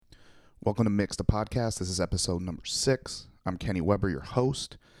Welcome to Mixed the Podcast. This is episode number 6. I'm Kenny Weber, your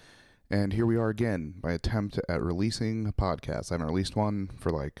host, and here we are again, my attempt at releasing a podcast. I haven't released one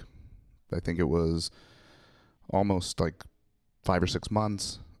for I think it was almost 5 or 6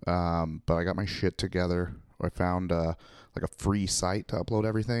 months, but I got my shit together. I found a free site to upload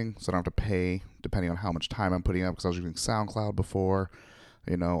everything, so I don't have to pay depending on how much time I'm putting up, because I was using SoundCloud before,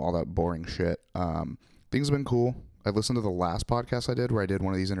 all that boring shit. Things have been cool. I listened to the last podcast I did where I did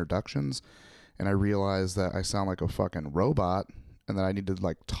one of these introductions, and I realized that I sound like a fucking robot and that I need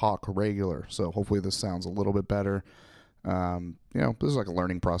to talk regular. So hopefully this sounds a little bit better. This is like a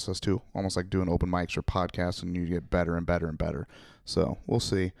learning process too, almost like doing open mics or podcasts, and you get better and better and better. So we'll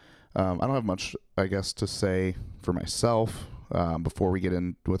see. I don't have much, I guess, to say for myself before we get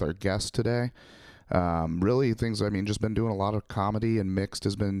in with our guest today. Really things, just been doing a lot of comedy, and Mixed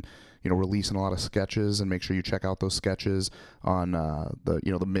has been, releasing a lot of sketches, and make sure you check out those sketches on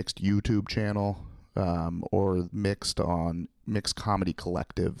the Mixed YouTube channel, or Mixed on Mixed Comedy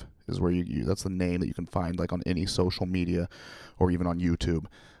Collective is where you that's the name that you can find on any social media or even on YouTube.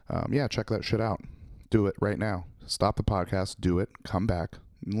 Check that shit out. Do it right now. Stop the podcast, do it, come back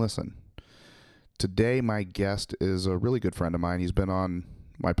and listen. Today my guest is a really good friend of mine. He's been on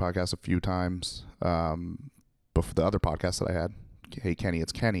my podcast a few times, before the other podcast that I had. Hey Kenny,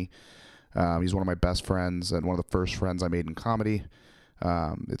 it's Kenny. He's one of my best friends and one of the first friends I made in comedy.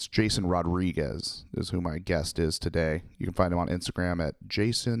 It's Jason Rodriguez is who my guest is today. You can find him on Instagram at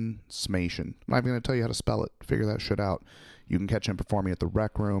Jason Smation. I'm not even going to tell you how to spell it. Figure that shit out. You can catch him performing at the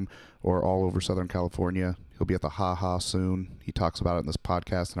Rec Room or all over Southern California. He'll be at the Ha Ha soon. He talks about it in this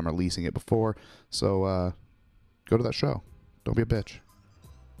podcast, and I'm releasing it before. So go to that show. Don't be a bitch.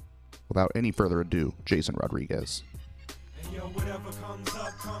 Without any further ado, Jason Rodriguez. And yo, whatever comes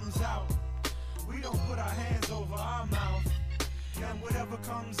up, comes out. We don't put our hands over our mouth. And whatever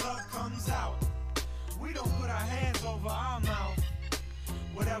comes up, comes out. We don't put our hands over our mouth.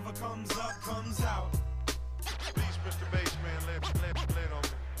 Whatever comes up, comes out. Please, Mr. Bassman, lay on me.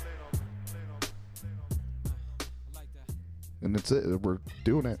 And that's it. We're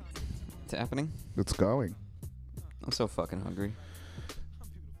doing it. It's happening? It's going. I'm so fucking hungry.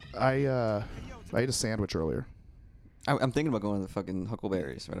 I ate a sandwich earlier. I'm thinking about going to the fucking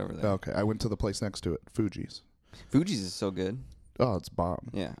Huckleberries, whatever. Okay, I went to the place next to it, Fuji's. Fuji's is so good. Oh, it's bomb.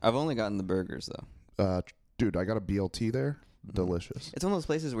 Yeah, I've only gotten the burgers though. Dude, I got a BLT there. Delicious. It's one of those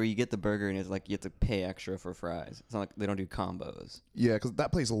places where you get the burger and it's like you have to pay extra for fries. It's not like they don't do combos. Yeah, because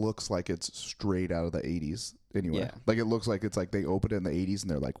that place looks like it's straight out of the 80s anyway. Yeah. It looks like it's like they opened it in the 80s and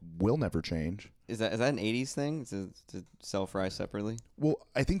they're like, we'll never change. Is that an 80s thing to sell fries separately? Well,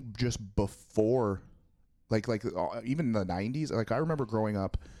 I think just before, even in the 90s, I remember growing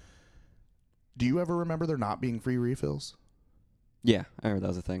up. Do you ever remember there not being free refills? Yeah, I remember that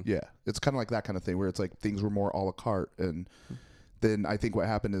was a thing. Yeah, it's kind of like that kind of thing where it's like things were more a la carte, and then I think what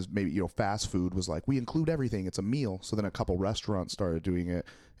happened is maybe fast food was like, we include everything, it's a meal. So then a couple restaurants started doing it,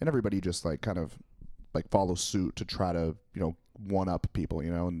 and everybody just kind of follow suit to try to one up people,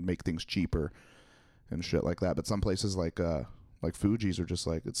 and make things cheaper and shit like that. But some places like Fuji's are just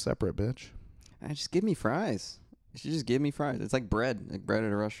like, it's separate, bitch. Just give me fries. You should just give me fries. It's like bread at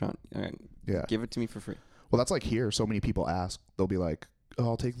a restaurant. All right, Yeah, give it to me for free. well, that's like here. So many people ask, they'll be like, oh,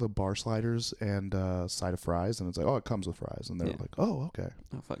 I'll take the bar sliders and side of fries, and it's like, oh, it comes with fries, and they're like, oh, okay.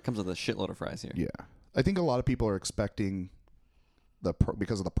 Oh, fuck. It comes with a shitload of fries here. Yeah, I think a lot of people are expecting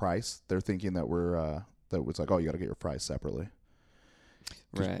because of the price, they're thinking that we're that it's like, oh, you got to get your fries separately.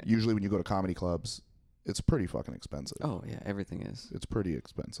 Right. Usually when you go to comedy clubs, it's pretty fucking expensive. Oh yeah, everything is. It's pretty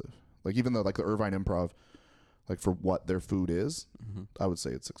expensive. Even though the Irvine Improv, for what their food is, I would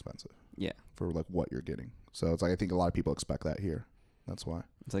say it's expensive. Yeah. For what you're getting. So it's I think a lot of people expect that here. That's why.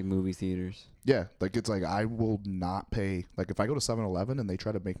 It's like movie theaters. Yeah, it's I will not pay. If I go to 7-Eleven and they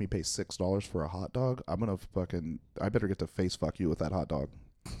try to make me pay $6 for a hot dog, I'm gonna I better get to face fuck you with that hot dog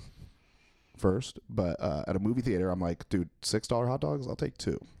first. But at a movie theater, I'm like, dude, $6 hot dogs, I'll take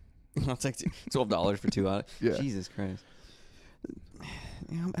 2. I'll take $12 for 2 hot. Yeah. Jesus Christ.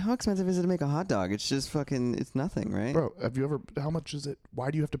 How expensive is it to make a hot dog? It's just fucking. It's nothing, right? Bro, have you ever? How much is it?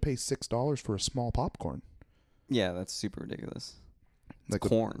 Why do you have to pay $6 for a small popcorn? Yeah, that's super ridiculous. It's Like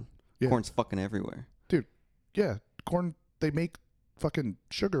corn. Yeah. Corn's fucking everywhere. Dude, yeah, corn. They make fucking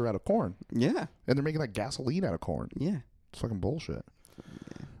sugar out of corn, Yeah. and they're making gasoline out of corn. Yeah. It's fucking bullshit.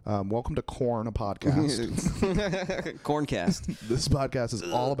 Welcome to Corn, a podcast. Corncast. This podcast is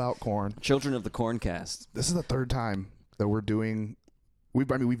all about corn. Children of the Corncast. This is the third time that we're doing. We've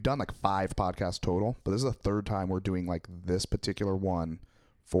done 5 podcasts total, but this is the third time we're doing this particular one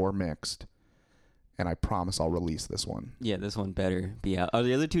for Mixed. and I promise I'll release this one. Yeah, this one better be out. Are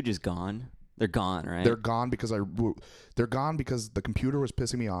the other two just gone? They're gone, right? They're gone because the computer was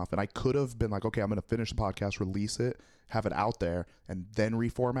pissing me off, and I could have been like, okay, I'm gonna finish the podcast, release it, have it out there, and then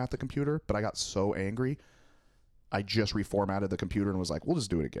reformat the computer. But I got so angry, I just reformatted the computer and was like, we'll just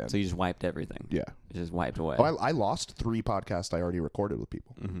do it again. So you just wiped everything. Yeah, You just wiped away. oh, I lost 3 podcasts I already recorded with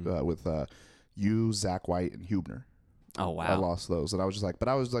people, with you, Zach White, and Hubner. Oh wow. I lost those, and I was just like, but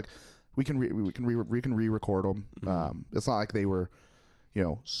I was like, we can re-record them. It's not like they were,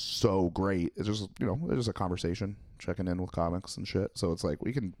 so great. It's just it's just a conversation, checking in with comics and shit. So it's like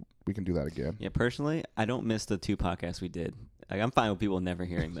we can do that again. Yeah, personally, I don't miss the 2 podcasts we did. Like, I'm fine with people never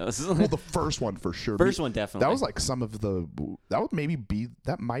hearing those. Well, the first one for sure. First one definitely. That was like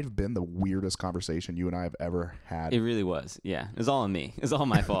that might have been the weirdest conversation you and I have ever had. It really was. Yeah, it was all on me. It was all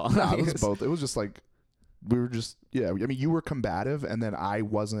my fault. No, it was both. It was just like we were just I mean, you were combative, and then I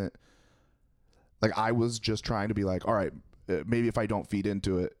wasn't. Like, I was just trying to be like, all right, maybe if I don't feed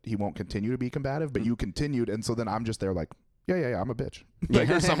into it, he won't continue to be combative. But you continued, and so then I'm just there like, yeah, I'm a bitch, like,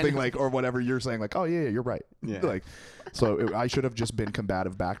 or something like, or whatever you're saying, like, oh yeah, you're right, like, so I should have just been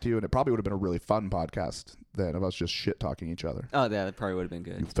combative back to you, and it probably would have been a really fun podcast then of us just shit talking each other. Oh yeah, that probably would have been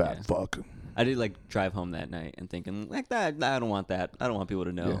good. You fat fuck. I did like drive home that night and thinking like that. I don't want that. I don't want people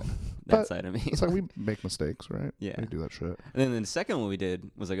to know that But side of me. It's like we make mistakes, right? Yeah. We do that shit. And then the second one we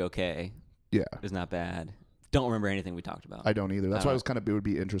did was like okay. Yeah. It was not bad. Don't remember anything we talked about. I don't either. That's why it would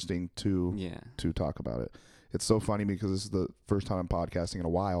be interesting to talk about it. It's so funny because this is the first time I'm podcasting in a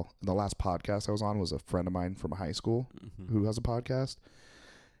while. And the last podcast I was on was a friend of mine from high school who has a podcast.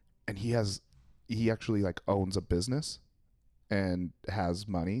 And he actually like owns a business and has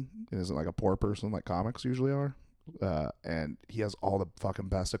money and isn't like a poor person like comics usually are. And he has all the fucking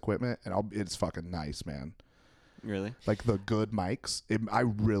best equipment, and it's fucking nice, man. Really? Like the good mics.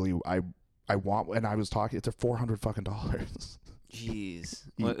 I want, and I was talking, it's a $400 fucking dollars. Jeez.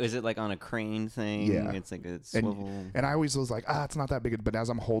 What, is it like on a crane thing? Yeah. It's like a swivel. And I always was like, it's not that big. But as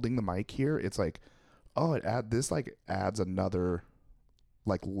I'm holding the mic here, it's like, this adds another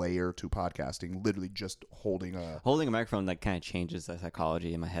like layer to podcasting. Literally just holding a microphone like kind of changes the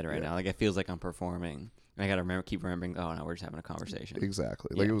psychology in my head right now. Like it feels like I'm performing. And I gotta keep remembering. Oh no, we're just having a conversation.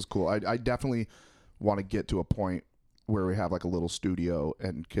 Exactly. Like it was cool. I definitely want to get to a point where we have like a little studio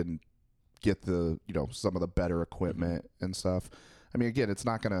and can get the some of the better equipment and stuff. I mean, again, I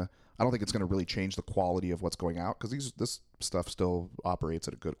don't think it's gonna really change the quality of what's going out because this stuff still operates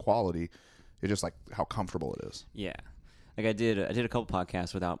at a good quality. It's just like how comfortable it is. Yeah, like I did a couple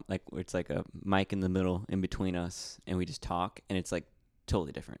podcasts without like it's like a mic in the middle in between us and we just talk and it's like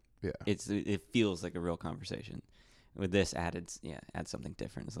totally different. Yeah, it feels like a real conversation. With this adds something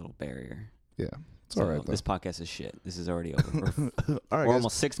different. It's a little barrier. Yeah. It's all right, though. This podcast is shit. This is already over. All right, we're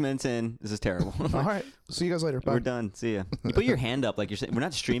almost 6 minutes in. This is terrible. All right. See you guys later. Bye. We're done. See ya. You put your hand up like you're saying. We're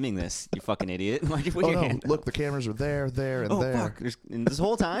not streaming this, you fucking idiot. Why'd you put your hand Look, up? the cameras are there, and there. Oh, fuck. This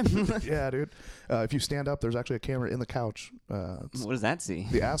whole time? Yeah, dude. If you stand up, there's actually a camera in the couch. What does that see?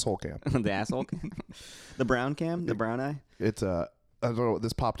 The asshole cam. The asshole cam? The brown cam? The brown eye? It's, I don't know,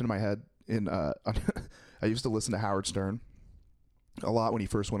 this popped into my head. I used to listen to Howard Stern a lot when he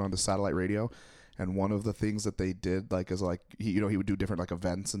first went on to satellite radio. And one of the things that they did, like, is like he would do different like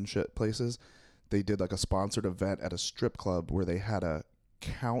events and shit places. They did like a sponsored event at a strip club where they had a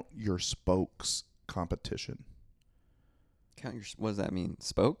count your spokes competition. What does that mean?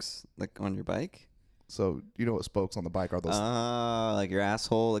 Spokes, like on your bike? So you know what spokes on the bike are? Those like your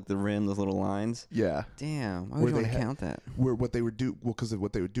asshole, like the rim, those little lines. Yeah. Damn. Why would you want to count that? Where what they would do? Well, because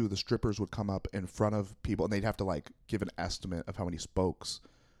what they would do, the strippers would come up in front of people, and they'd have to like give an estimate of how many spokes.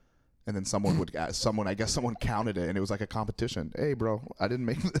 And then someone counted it, and it was like a competition. Hey, bro, I didn't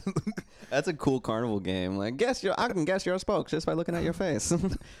make this. That's a cool carnival game. Like, I can guess your spokes just by looking at your face.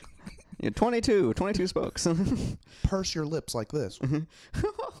 You're 22 spokes. Purse your lips like this.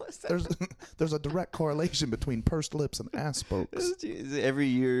 There's a direct correlation between pursed lips and ass spokes. Every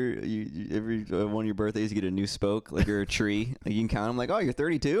year, every one of your birthdays, you get a new spoke. Like you're a tree. Like you can count them. Like, oh, you're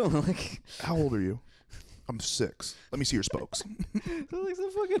 32. Like, how old are you? I'm 6. Let me see your spokes. Like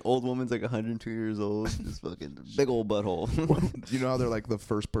some fucking old woman's like 102 years old. Just fucking big old butthole. You know how they're like the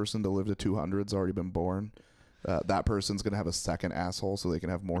first person to live to 200's already been born? That person's going to have a second asshole so they can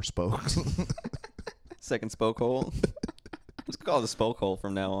have more spokes. Second spoke hole. Let's call it a spoke hole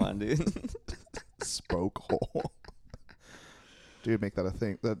from now on, dude. Spoke hole. Dude, make that a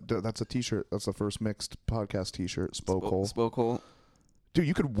thing. That's a t-shirt. That's the first mixed podcast t-shirt. Spoke hole. Spoke hole. Dude,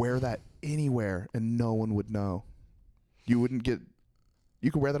 you could wear that anywhere and no one would know. You could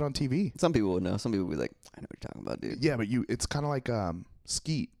wear that on TV. Some people would know. Some people would be like, I know what you're talking about, dude. Yeah, but it's kind of like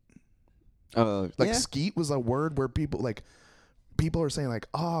Skeet. Like yeah. skeet was a word where people are saying like,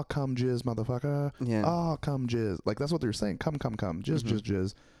 "Oh, come jizz, motherfucker." Yeah. "Oh, come jizz." Like that's what they're saying. Come, jizz, Mm-hmm.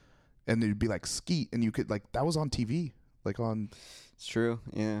 jizz. And it'd be like skeet, and you could like that was on TV, like on, It's true.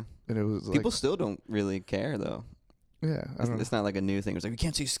 Yeah. and it was like, People still don't really care though. yeah, I don't know. It's not like a new thing. It's like we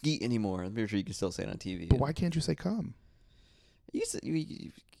can't say skeet anymore. I'm pretty sure you can still say it on TV. But why can't you say come?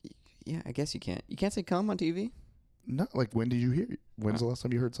 Yeah, I guess you can't. You can't say cum on TV. No, like when did you hear? When's the last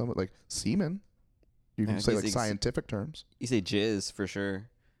time you heard someone like semen? You can Yeah, say he's like ex- scientific terms. You say jizz for sure.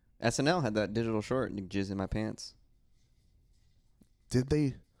 SNL had that digital short, jizz in my pants. Did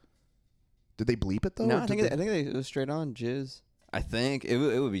they bleep it though? No, or I did think it was straight on jizz. I think it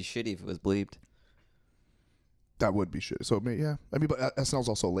would be shitty if it was bleeped. that would be shit. So yeah, I mean, but SNL's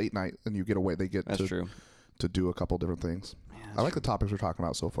also late night, and you get away. They get That's true. to do a couple different things. Yeah, I like the topics we're talking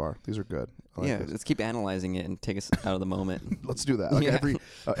about so far. These are good. I like yeah, this. let's keep analyzing it and take us out of the moment. Let's do that. Like Yeah.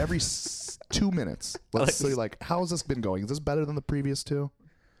 every 2 minutes, let's like say this. like, how has this been going? Is this better than the previous two?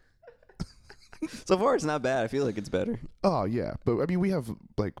 So far, it's not bad. I feel like it's better. Oh yeah, but I mean, we have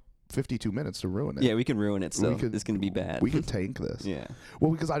like 52 minutes to ruin it. Yeah, we can ruin it still. could- It's gonna be bad. We could tank this. Yeah.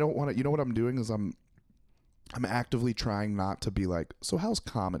 Well, because I don't want to. You know what I'm doing is I'm actively trying not to be like. So how's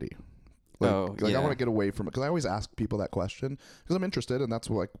comedy? Like, Oh, I yeah. want to get away from it because I always ask people that question because I'm interested and that's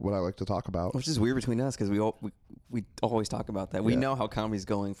what I like to talk about. Which is weird between us because we always talk about that. We Yeah. know how comedy's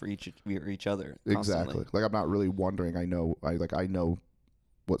going for each other. Constantly. Exactly. Like I'm not really wondering. I know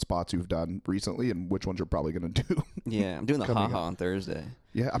what spots you've done recently and which ones you're probably going to do. Yeah, I'm doing the Coming haha up. on Thursday.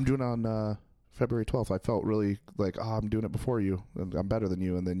 Yeah, I'm doing it on February 12th. I felt really like, I'm doing it before you. And I'm better than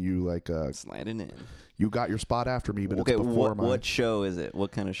you. And then you like Sliding in. you got your spot after me, but Okay, it's before my what show is it?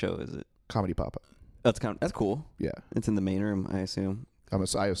 What kind of show is it? comedy pop-up. That's cool. Yeah, It's in the main room, I assume.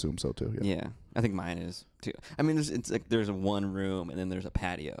 I assume so too. Yeah. Yeah, I think mine is too. I mean, there's a one room and then there's a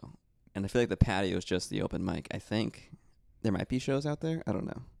patio, and I feel like the patio is just the open mic. I think there might be shows out there. I don't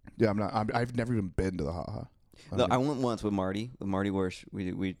know. Yeah, I'm not. I've never even been to the haha. No, I went once with Marty. With Marty Worsh,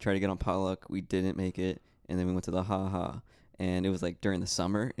 we tried to get on Potluck. We didn't make it, and then we went to the haha, and it was like during the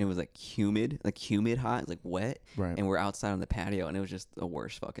summer. And it was like humid hot. It's like wet, Right. and we're outside on the patio, and it was just the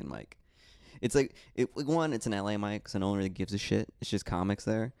worst fucking mic. It's like it's an LA mic, so no one really gives a shit. It's just comics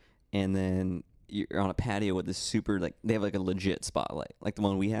there, and then you're on a patio with this super like they have like a legit spotlight, like the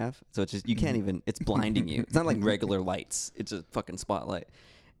one we have. So it's just you can't even. It's blinding you. It's not like regular lights. It's a fucking spotlight,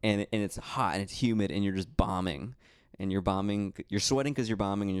 and it's hot and it's humid, and you're just bombing, and you're sweating because you're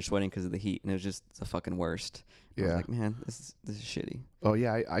bombing, and you're sweating because of the heat, and it was just the fucking worst. I was Yeah. like, man, this is shitty. Oh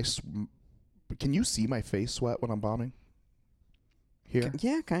yeah, can you see my face sweat when I'm bombing? Here,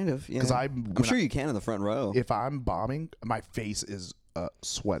 Yeah, kind of. Yeah, because I'm sure you can in the front row. if I'm bombing, my face is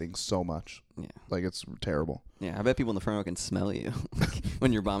sweating so much. Yeah. Like it's terrible. Yeah, I bet people in the front row can smell you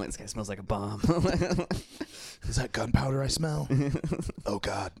when you're bombing. This guy smells like a bomb. Is that gunpowder I smell? Oh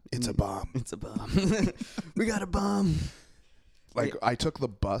God, it's a bomb. It's a bomb. We got a bomb. Like I took the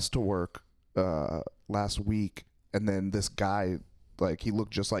bus to work last week, and then this guy, like he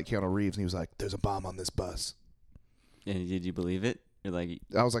looked just like Keanu Reeves, and he was like, "There's a bomb on this bus." And did you believe it? You're like,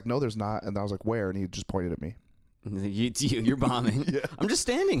 I was like, "No, there's not," and I was like, "Where?" And he just pointed at me. it's you. You're bombing. Yeah. I'm just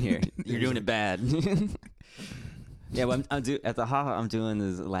standing here. You're doing it bad. Yeah, well, at the haha. I'm doing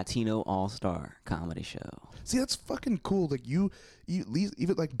this Latino All-Star comedy show. See, that's fucking cool. Like you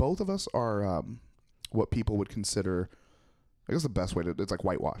even like both of us are what people would consider. I guess the best way to it's like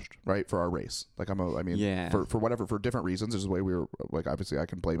whitewashed, right? For our race. Like Yeah. for whatever for different reasons. There's a way we were like obviously I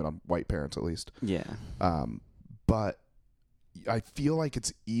can blame it on white parents at least. Yeah. But I feel like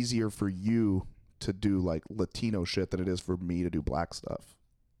it's easier for you to do like Latino shit than it is for me to do black stuff.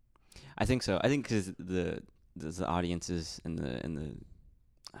 I think so. I think because the audiences and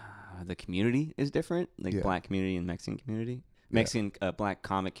the community is different. Like Yeah. black community and Mexican community. Black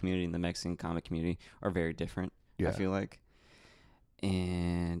comic community and the Mexican comic community are very different. Yeah. I feel like.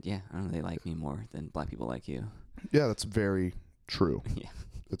 And yeah, I don't know. They like me more than black people like you. Yeah, that's very true. Yeah.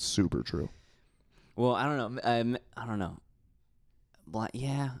 It's super true. Well, I don't know. I don't know. Black.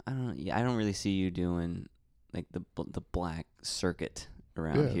 Yeah, I don't know. Yeah, I don't really see you doing like the black circuit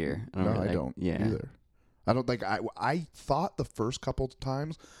around Yeah. here. I really, don't Yeah. either. I don't think I thought the first couple of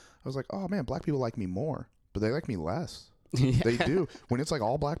times I was like, oh man, black people like me more, but they like me less. Yeah. They do. When it's like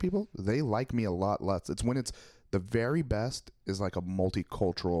all black people, they like me a lot less. It's when it's the very best is like a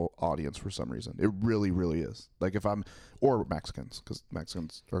multicultural audience for some reason. It really, really is. Like or Mexicans, because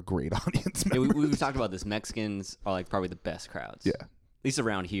Mexicans are a great audience Yeah, members. we've talked about this. Mexicans are like probably the best crowds. Yeah. At least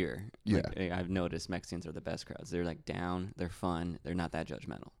around here. Yeah. Like, I've noticed Mexicans are the best crowds. They're like down. They're fun. They're not that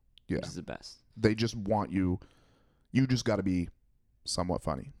judgmental. Yeah. Which is the best. They just want you. You just got to be somewhat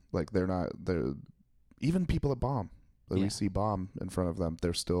funny. Like they're even people at Bomb. Like Yeah. we see Bomb in front of them.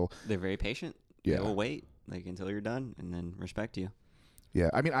 They're very patient. Yeah. They will wait like until you're done and then respect you. Yeah.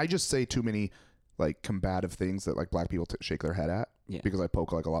 I mean, I just say too many like combative things that like black people shake their head at Yeah. because I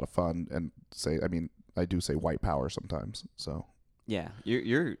poke like a lot of fun and say, I mean, I do say white power sometimes. So Yeah.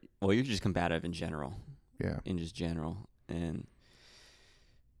 You're just combative in general. yeah. In just general. And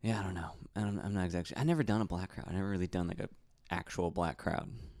yeah, I don't know. I'm not exactly. I've never done a black crowd. I've never really done like a actual black crowd.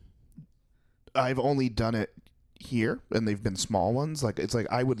 I've only done it here, and they've been small ones. Like it's like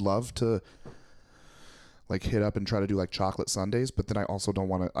I would love to like hit up and try to do like chocolate sundaes, but then I also don't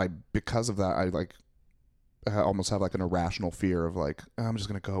want to. Because of that, I almost have like an irrational fear of like I'm just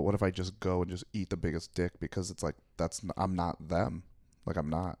gonna go. What if I just go and just eat the biggest dick? Because it's like I'm not them. Like I'm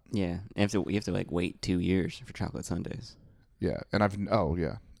not. Yeah. You have to like wait 2 years for chocolate sundaes. Yeah, and I've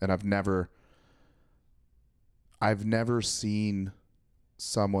never seen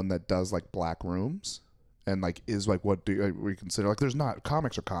someone that does like black rooms and like is like what do we consider like there's not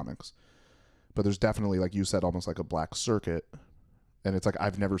comics or comics, but there's definitely like you said almost like a black circuit, and it's like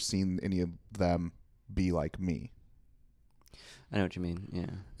I've never seen any of them be like me, I know what you mean.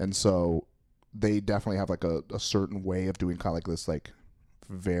 Yeah. and so they definitely have like a certain way of doing kind of like this like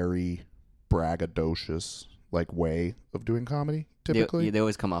very braggadocious like way of doing comedy typically. They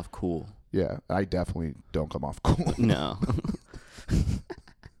always come off cool. Yeah, I definitely don't come off cool. No.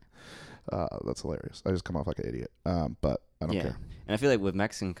 That's hilarious. I just come off like an idiot. But I don't care. And I feel like with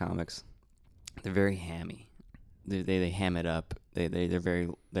Mexican comics, they're very hammy. They ham it up. They're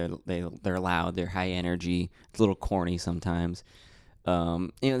loud. They're high energy. It's a little corny sometimes.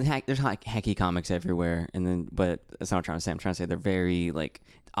 There's hacky comics everywhere. But that's not what I'm trying to say. I'm trying to say they're very like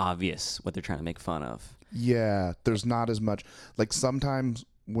obvious what they're trying to make fun of. Yeah, there's not as much. Like sometimes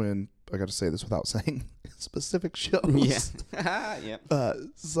when I got to say this without saying specific shows. Yeah. Yep.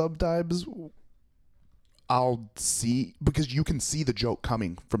 Sometimes I'll see because you can see the joke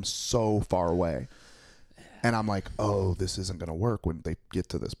coming from so far away. And I'm like, oh, this isn't going to work when they get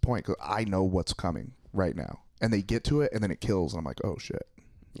to this point because I know what's coming right now. And they get to it and then it kills. And I'm like, oh, shit.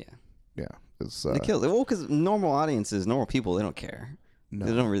 Yeah. Yeah. It's, They kill. Well, because normal audiences, normal people, they don't care. No.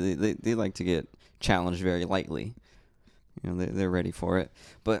 They don't really. They like to get challenged very lightly. They're ready for it.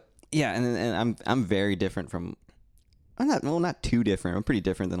 But yeah, and I'm very different from. I'm not too different. I'm pretty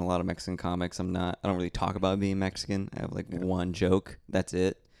different than a lot of Mexican comics. I don't really talk about being Mexican. I have like one joke. That's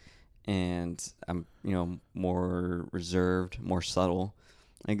it. And I'm more reserved, more subtle,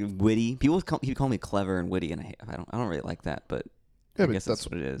 like witty. People call me clever and witty, and I don't really like that, but I guess that's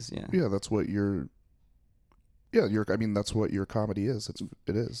what it is. Yeah. Yeah, that's what you're. Yeah, I mean, that's what your comedy is.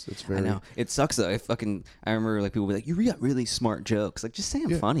 It is. It's very. I know. It sucks though. I remember like people would be like, "You got really smart jokes." Like, just say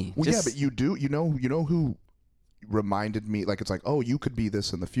I'm funny. Well, yeah, but you do. You know who reminded me? Like, it's like, oh, you could be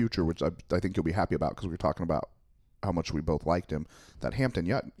this in the future, which I think you'll be happy about because we were talking about how much we both liked him. That Hampton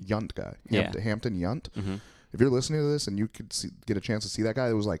Yount guy. Hampton Yount. Mm-hmm. If you're listening to this and you could get a chance to see that guy,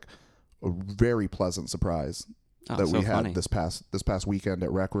 it was like a very pleasant surprise. That we had this past weekend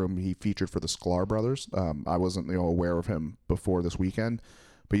at Rec Room. He featured for the Sklar Brothers. I wasn't aware of him before this weekend,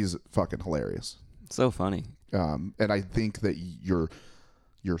 but he's fucking hilarious. So funny. And I think that your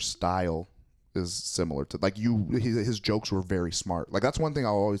style is similar to like his jokes were very smart. Like that's one thing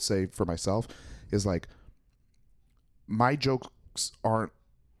I'll always say for myself is like my jokes aren't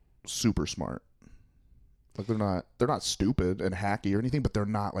super smart. Like they're not stupid and hacky or anything, but they're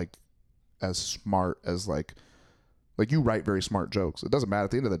not like as smart as like you write very smart jokes. It doesn't matter. At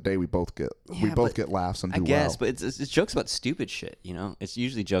the end of the day, we both get laughs and do well. I guess, but it's jokes about stupid shit. It's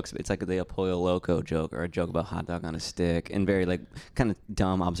usually jokes. It's like the Pollo Loco joke or a joke about hot dog on a stick and very like kind of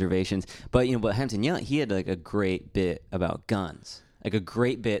dumb observations. But but Hampton Yount, he had like a great bit about guns. Like a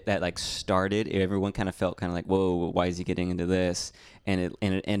great bit that like started. Everyone kind of felt kind of like, whoa, why is he getting into this? And it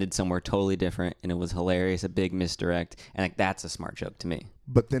ended somewhere totally different. And it was hilarious, a big misdirect. And like that's a smart joke to me.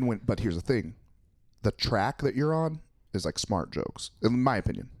 But here's the thing, the track that you're on is like smart jokes, in my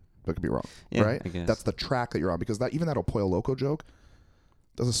opinion. I could be wrong, right? I guess. That's the track that you're on because even that Pollo Loco joke,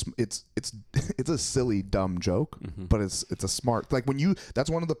 it's a silly dumb joke, but it's a smart like that's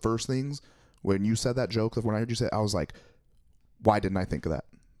one of the first things when you said that joke. When I heard you say it, I was like, why didn't I think of that?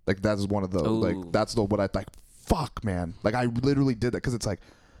 Like that is one of the like that's what I like. Fuck man, like I literally did that because it's like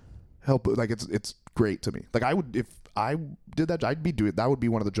help. Like it's great to me. Like I would if I did that, I'd be doing that. Would be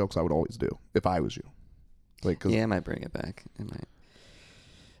one of the jokes I would always do if I was you. Like, I might bring it back. It might.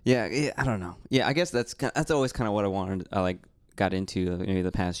 Yeah, I don't know. Yeah, I guess that's always kind of what I wanted. I like got into maybe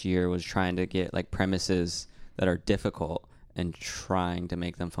the past year was trying to get like premises that are difficult and trying to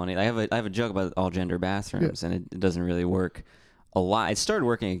make them funny. I have a joke about all gender bathrooms, and it doesn't really work a lot. It started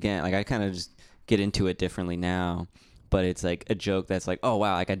working again. Like I kind of just get into it differently now, but it's like a joke that's like, oh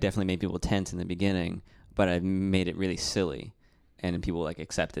wow, like I definitely made people tense in the beginning, but I made it really silly, and then people like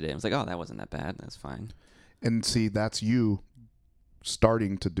accepted it. It was like, oh, that wasn't that bad. That's fine. And see, that's you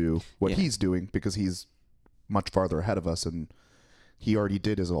starting to do what he's doing, because he's much farther ahead of us, and he already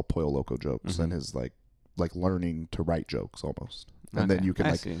did his El Pollo Loco jokes and his like learning to write jokes almost. And then you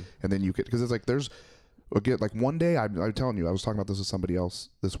can because it's like there's again, like one day I'm telling you, I was talking about this with somebody else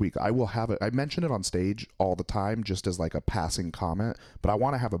this week. I will have it. I mention it on stage all the time, just as like a passing comment, but I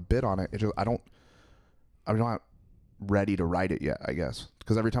want to have a bit on it. I'm not ready to write it yet, I guess,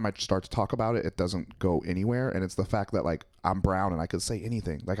 because every time I start to talk about it, it doesn't go anywhere. And it's the fact that like I'm brown and I could say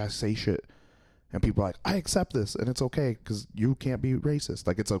anything. Like I say shit and people are like, I accept this and it's okay because you can't be racist.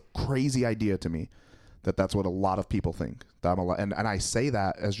 Like it's a crazy idea to me that that's what a lot of people think. That and I say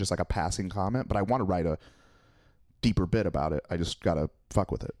that as just like a passing comment, but I want to write a deeper bit about it. I just got to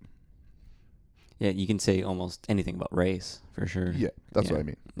fuck with it. Yeah, you can say almost anything about race, for sure. Yeah, that's what I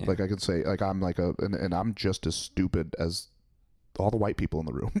mean. Yeah. Like I could say, like I'm like and I'm just as stupid as all the white people in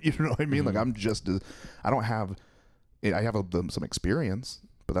the room. You know what I mean? Like I'm just as, I have some experience,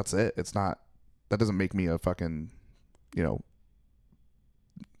 but that's it. It's not, that doesn't make me a fucking,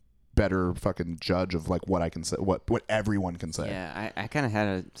 better fucking judge of like what I can say, what everyone can say. Yeah, I kind of had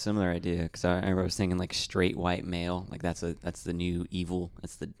a similar idea because I remember I was thinking like straight white male, like that's the new evil.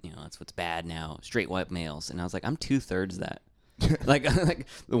 That's that's what's bad now. Straight white males, and I was like, I'm 2/3 that. like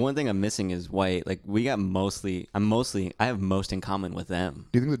the one thing I'm missing is white. Like I have most in common with them.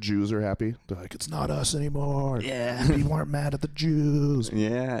 Do you think the Jews are happy? They're like, it's not us anymore. Yeah, people aren't mad at the Jews.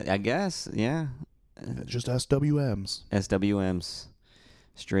 Yeah, I guess. Yeah, just SWMs.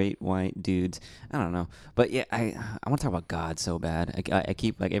 Straight white dudes. I don't know, but yeah, I want to talk about God so bad. I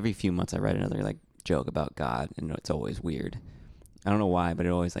keep like every few months I write another like joke about God, and it's always weird. I don't know why, but it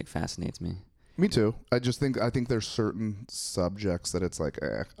always like fascinates me. Me too. I think there's certain subjects that it's like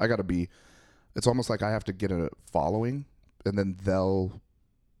I gotta be. It's almost like I have to get a following, and then they'll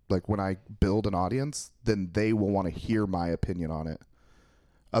like when I build an audience, then they will want to hear my opinion on it.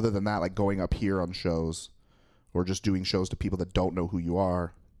 Other than that, like going up here on shows. Or just doing shows to people that don't know who you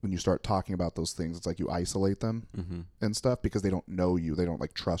are. When you start talking about those things, it's like you isolate them and stuff because they don't know you. They don't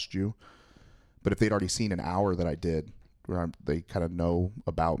like trust you. But if they'd already seen an hour that I did where they kind of know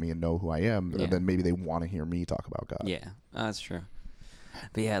about me and know who I am, then maybe they want to hear me talk about God. Yeah, that's true.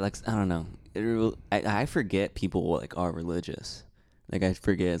 But yeah, like, I don't know. I forget people like are religious. Like I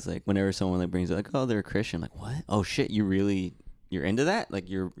forget, it's like whenever someone like brings it like, oh, they're a Christian. I'm like, what? Oh shit, you're into that? Like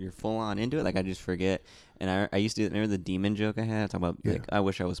you're full on into it? Like I just forget. And I used to remember the demon joke I had. I talk about like I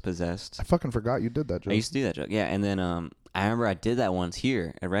wish I was possessed. I fucking forgot you did that joke. I used to do that joke. Yeah, and then I remember I did that once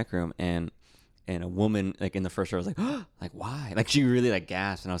here at Rec Room, and a woman like in the first row was like, oh, like why? Like she really like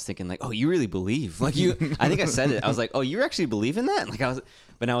gasped, and I was thinking like, oh, you really believe? Like you? I think I said it. I was like, oh, you actually believe in that? Like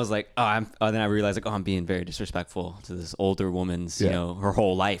but I was like, oh, then I realized like, oh, I'm being very disrespectful to this older woman's, her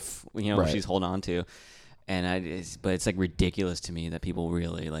whole life, what she's holding on to, and but it's like ridiculous to me that people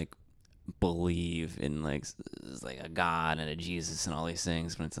really like believe in like a God and a Jesus and all these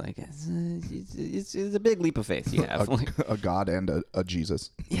things, but it's like it's a big leap of faith you have. a God and a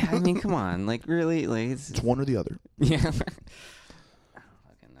Jesus. Yeah, I mean, come on, like really, like it's one or the other. Yeah. I don't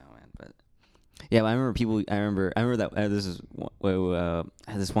fucking know, man. But yeah, I remember that this is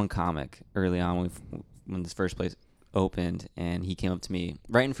this one comic early on when this first place opened, and he came up to me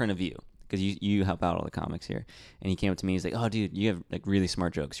right in front of you. Because you help out all the comics here. And he came up to me, he's like, oh, dude, you have like really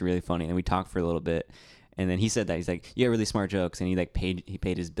smart jokes. You're really funny. And we talked for a little bit. And then he said that. He's like, you have really smart jokes. And he like paid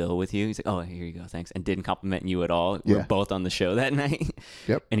his bill with you. He's like, oh, here you go, thanks. And didn't compliment you at all. We were both on the show that night.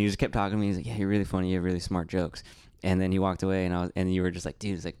 Yep. And he just kept talking to me. He's like, yeah, you're really funny. You have really smart jokes. And then he walked away, and you were just like,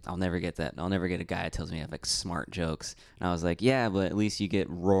 dude, it's like, I'll never get that. I'll never get a guy that tells me I have like smart jokes. And I was like, yeah, but at least you get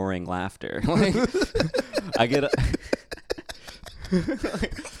roaring laughter. Like, I get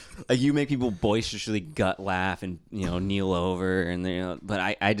like you make people boisterously gut laugh and kneel over and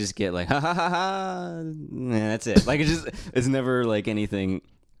but I just get like ha ha ha ha, and that's it. Like it's never like anything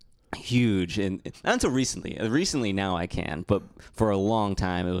huge, and not until recently now I can, but for a long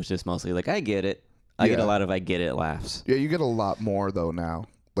time it was just mostly like I get it. I get a lot of I get it laughs. Yeah, you get a lot more though now.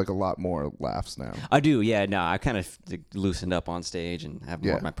 Like a lot more laughs now. I do, yeah. No, I kind of loosened up on stage and have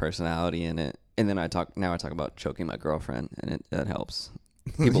more of my personality in it. And then I talk about choking my girlfriend, and that helps.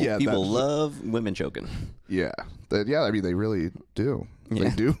 People love women choking. Yeah, I mean, they really do. Yeah.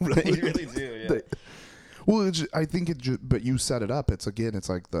 They do. Really. They really do. Yeah. I think but you set it up. It's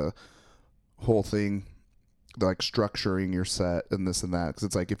like the whole thing, like structuring your set and this and that. Because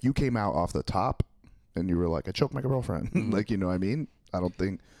it's like if you came out off the top, and you were like, I choked my girlfriend. Mhm. Like, you know what I mean? I don't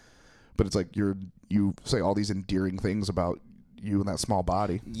think, but it's like you say all these endearing things about you and that small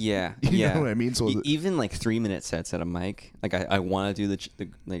body. Yeah, You yeah. know what I mean? So Even like 3-minute sets at a mic, like I want to do the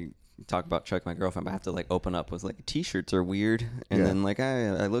like talk about choke my girlfriend, but I have to like open up with like t-shirts are weird, and Yeah. then like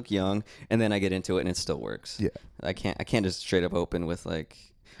I look young, and then I get into it and it still works. Yeah. I can't just straight up open with like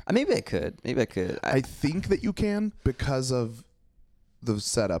maybe I could. I think that you can because of the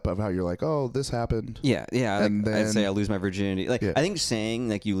setup of how you're like, oh, this happened. Yeah. And Like, I'd say then- I lose my virginity. Like Yeah. I think saying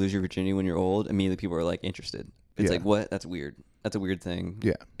like you lose your virginity when you're old, immediately people are like interested. It's Yeah. like, what? That's weird. That's a weird thing.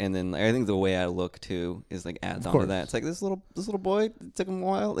 Yeah. And then like, I think the way I look too is like adds Of on to course. that. It's like this little boy, it took him a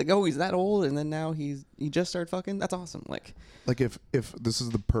while. Like, oh, he's that old, and then now he just started fucking. That's awesome. Like, Like if this is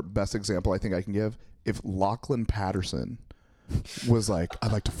the best example I think I can give, if Lachlan Patterson was like,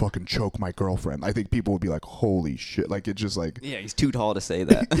 I'd like to fucking choke my girlfriend, I think people would be like, holy shit. Like, it's just like, yeah, he's too tall to say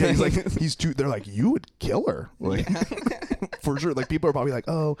that. yeah, he's like, they're like, you would kill her. Like, for sure. Like, people are probably like,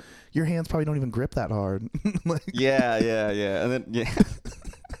 oh, your hands probably don't even grip that hard. Like, yeah. And then yeah.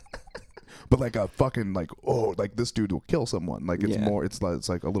 but like a fucking like, oh, like this dude will kill someone. Like, it's Yeah. more, it's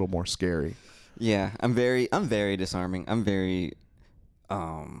like a little more scary. Yeah, I'm very disarming. I'm very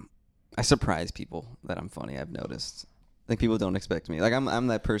I surprise people that I'm funny. I've noticed. Like people don't expect me. Like I'm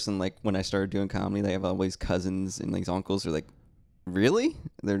that person. Like when I started doing comedy, they have always cousins and like uncles are like, really?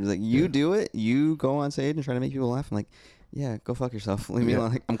 They're just like, you do it? You go on stage and try to make people laugh? I'm like, yeah, go fuck yourself. Leave me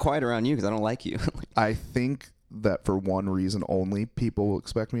alone. Like, I'm quiet around you because I don't like you. I think that for one reason only, people will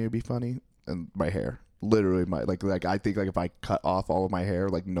expect me to be funny, and my hair. Literally, my like I think like if I cut off all of my hair,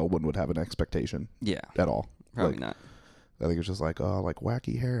 like no one would have an expectation Yeah, at all. probably Like, not. I think it's just like, oh, like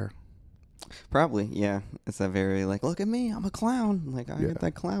wacky hair. Probably, yeah. It's that very like, look at me, I'm a clown. Like I Yeah. get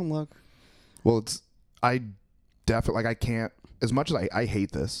that clown look. Well, I definitely, like, I can't, as much as I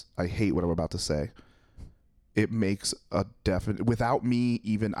hate this, I hate what I'm about to say. It makes a definite, without me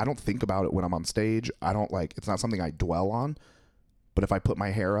even, I don't think about it when I'm on stage. I don't like, it's not something I dwell on. But if I put my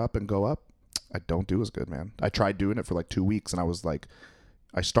hair up and go up, I don't do as good, man. I tried doing it for like 2 weeks and I was like,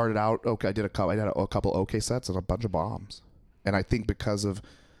 I started out, okay, I did a couple okay sets and a bunch of bombs. And I think because of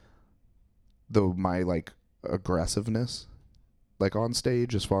my like aggressiveness, like on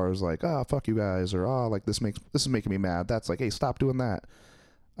stage, as far as like, fuck you guys, or like this is making me mad. That's like, hey, stop doing that.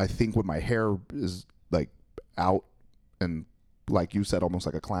 I think when my hair is like out and like you said, almost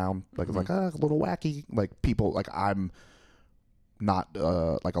like a clown, like it's like a little wacky, like people, like I'm not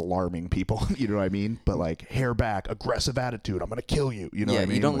like alarming people, you know what I mean? But like hair back, aggressive attitude, I'm gonna kill you, you know what I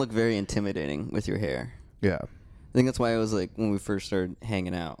mean? You don't Like, look very intimidating with your hair. yeah. I think that's why I was like, when we first started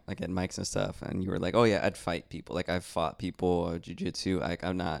hanging out, like at mics and stuff, and you were like, oh yeah, I'd fight people. Like I've fought people, jiu-jitsu. Like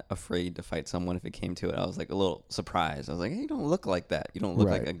I'm not afraid to fight someone if it came to it. I was like a little surprised. I was like, hey, you don't look like that. You don't look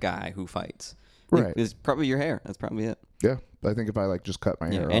like Right. a guy who fights. Right. It's probably your hair. That's probably it. Yeah. I think if I like just cut my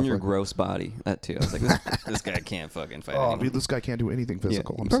hair off, And your like, gross body. That too. I was like, this guy can't fucking fight oh, anyone. dude, this guy can't do anything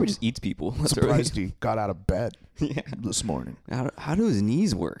physical. He I'm probably just eats people. That's what surprised he got out of bed Yeah. this morning. How do his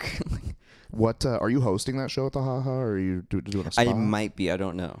knees work? What are you hosting that show at the Haha, or are you doing a spot? I might be. I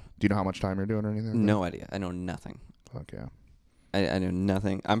don't know. Do you know how much time you're doing or anything? No idea. I know nothing. Fuck yeah. I know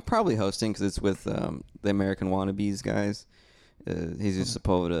nothing. I'm probably hosting because it's with the American Wannabes guys. Jesus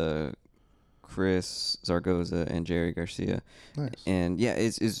Sepulveda, Chris Zaragoza, and Jerry Garcia. Nice. And yeah,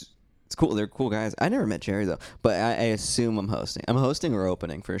 it's cool. They're cool guys. I never met Jerry though, but I assume I'm hosting. I'm hosting or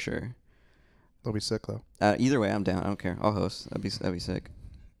opening for sure. They'll be sick though. Either way, I'm down. I don't care. I'll host. That'd be sick.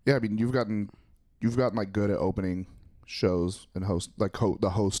 Yeah, I mean you've gotten like good at opening shows and host like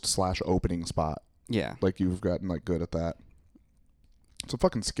the host/opening spot. Yeah, Like you've gotten like good at that. It's a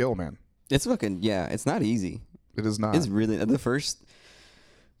fucking skill, man. it's fucking It's not easy. It is not. It's really the first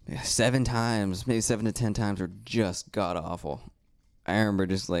 7 times, maybe 7 to 10 times, were just god awful. I remember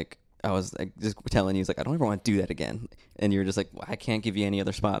just like I was like just telling you, like I don't ever want to do that again, and you're just like, well, I can't give you any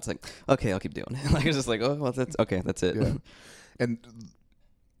other spots. Like, okay, I'll keep doing it. Like it's just like, oh well, that's okay, that's it. Yeah. And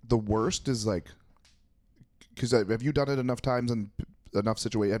the worst is like, because have you done it enough times and enough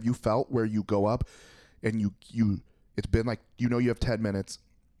situations? Have you felt where you go up and you it's been like, you have 10 minutes.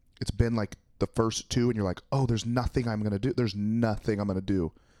 It's been like the first 2 and you're like, oh, there's nothing I'm going to do. There's nothing I'm going to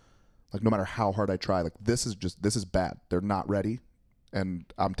do. Like no matter how hard I try, like this is bad. They're not ready. And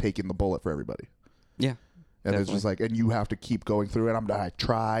I'm taking the bullet for everybody. Yeah. And Definitely. it's just like, and you have to keep going through it. I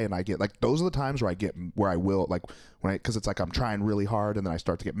try and I get like, those are the times where I will like because it's like, I'm trying really hard and then I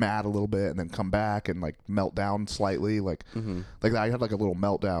start to get mad a little bit and then come back and like melt down slightly. Like, like I had like a little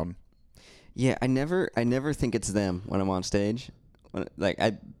meltdown. Yeah, I never think it's them when I'm on stage. Like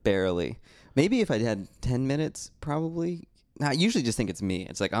I barely. Maybe if I had 10 minutes, probably I usually just think it's me.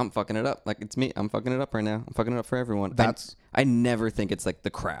 It's like, I'm fucking it up. Like, it's me. I'm fucking it up right now. I'm fucking it up for everyone. I never think it's like the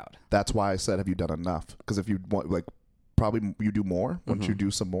crowd. That's why I said, have you done enough? Because if you want, like, probably you do more once you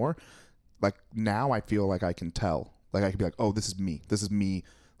do some more. Like, now I feel like I can tell. Like, I can be like, oh, this is me. This is me.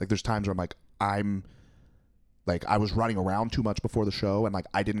 Like, there's times where I'm like, I was running around too much before the show, and like,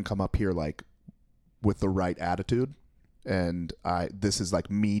 I didn't come up here like with the right attitude. And this is like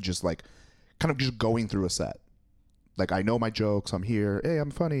me just like kind of just going through a set. Like, I know my jokes. I'm here. Hey, I'm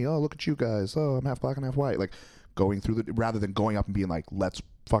funny. Oh, look at you guys. Oh, I'm half black and half white. Like, going through rather than going up and being like, let's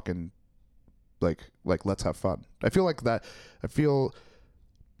fucking like let's have fun. I feel like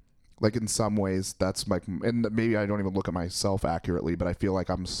in some ways that's like, and maybe I don't even look at myself accurately, but I feel like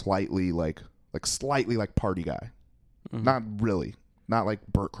I'm slightly like party guy. Not really. Not like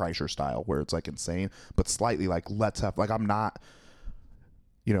Bert Kreischer style where it's like insane, but slightly like, let's have, like, I'm not,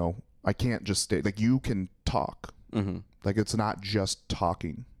 you know, I can't just stay, like, you can talk. Like, it's not just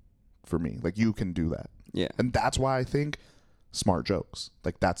talking for me. Like, you can do that. Yeah. And that's why I think smart jokes,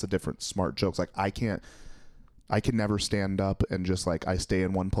 like, that's a different smart jokes. Like, I can never stand up and just like, I stay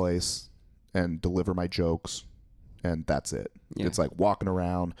in one place and deliver my jokes and that's it. Yeah. It's like walking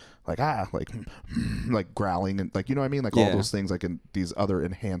around like, like growling and like, you know what I mean? Like all those things, like in these other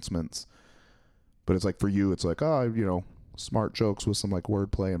enhancements. But it's like, for you, it's like, oh, you know, smart jokes with some like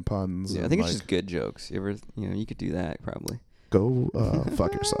wordplay and puns. Yeah, and I think like, it's just good jokes. You could do that probably. Go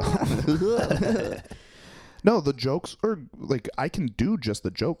fuck yourself. No, the jokes are like, I can do just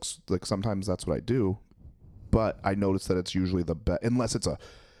the jokes. Like, sometimes that's what I do. But I notice that it's usually the best, unless it's a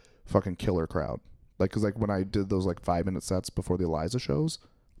fucking killer crowd. Like, because like when I did those like 5-minute sets before the Eliza shows,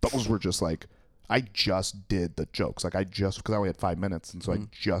 those were just like, I just did the jokes. Like, because I only had 5 minutes. And so I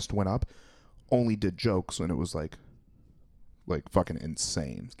just went up, only did jokes, and it was like fucking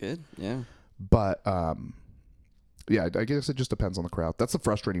insane. It's good. Yeah. But, yeah, I guess it just depends on the crowd. That's the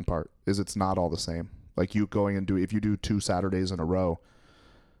frustrating part, is it's not all the same. Like, you going and if you do 2 Saturdays in a row,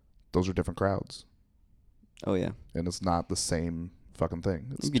 those are different crowds. Oh, yeah. And it's not the same fucking thing.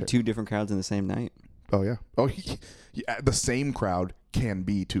 It's you get 2 different crowds in the same night. Oh, yeah. Oh, yeah. The same crowd can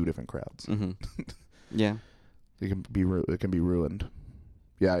be 2 different crowds. Yeah. It can be ruined.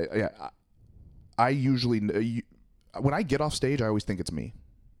 Yeah, yeah. I usually, when I get off stage, I always think it's me.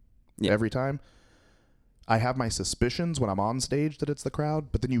 Yeah. Every time. I have my suspicions when I'm on stage that it's the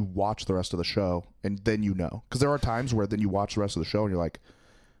crowd, but then you watch the rest of the show, and then you know. Because there are times where then you watch the rest of the show, and you're like,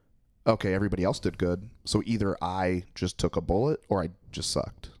 okay, everybody else did good, so either I just took a bullet, or I just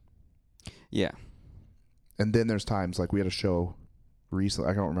sucked. Yeah. And then there's times, like, we had a show recently,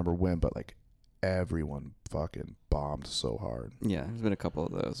 I don't remember when, but, like, everyone fucking bombed so hard. Yeah, there's been a couple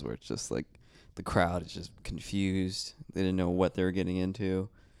of those where it's just, like, the crowd is just confused. They didn't know what they were getting into.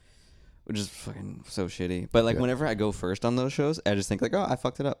 Which is fucking so shitty. But, like, whenever I go first on those shows, I just think, like, oh, I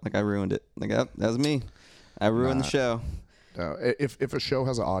fucked it up. Like, I ruined it. Like, oh, that was me. I ruined the show. If a show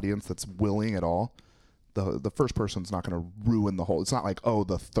has an audience that's willing at all, the first person's not going to ruin the whole. It's not like, oh,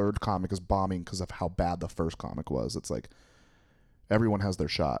 the third comic is bombing because of how bad the first comic was. It's like, everyone has their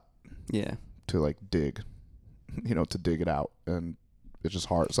shot. Yeah. To, like, dig. You know, to dig it out. And it's just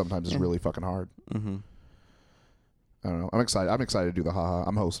hard. Sometimes it's really fucking hard. I don't know. I'm excited to do the haha.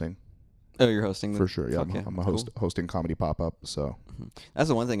 I'm hosting. Oh, you're hosting? For sure, yeah. I'm hosting Comedy Pop-Up, so. That's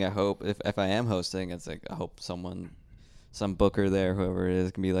the one thing I hope, if I am hosting, it's like, I hope some booker there, whoever it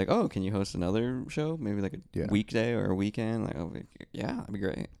is, can be like, oh, can you host another show? Maybe like a weekday or a weekend? Like, oh, yeah, that'd be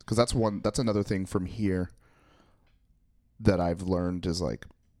great. Because that's another thing from here that I've learned is, like,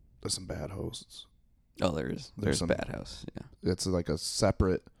 there's some bad hosts. Oh, there's some bad hosts, yeah. It's like a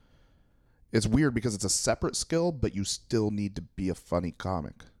separate, it's weird because it's a separate skill, but you still need to be a funny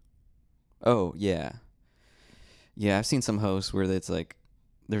comic. Oh, yeah. Yeah, I've seen some hosts where it's like,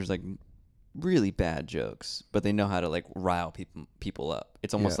 there's like really bad jokes, but they know how to like rile people up.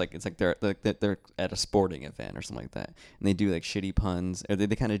 It's almost like it's like they're at a sporting event or something like that, and they do like shitty puns, or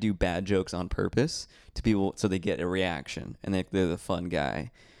they kind of do bad jokes on purpose to people so they get a reaction, and they're the fun guy.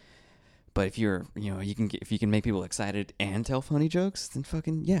 But if if you can make people excited and tell funny jokes, then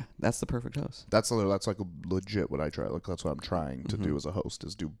fucking yeah, that's the perfect host. That's like legit what I try. Like, that's what I'm trying to do as a host,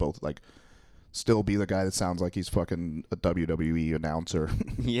 is do both. Like, still be the guy that sounds like he's fucking a WWE announcer.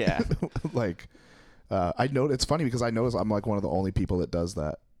 Yeah. Like, I know it's funny because I notice I'm like one of the only people that does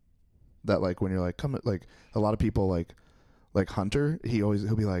that. That, like, when you're like, come, like, a lot of people like Hunter, he'll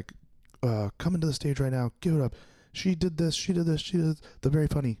be like, come into the stage right now, give it up. She did this, the very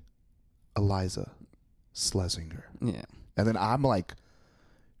funny Eliza Schlesinger. Yeah. And then I'm like,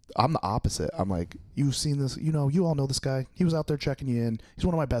 I'm the opposite. I'm like, you've seen this, you all know this guy. He was out there checking you in. He's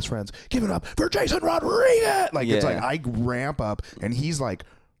one of my best friends. Give it up for Jason Rodriguez. Like, it's like I ramp up, and he's like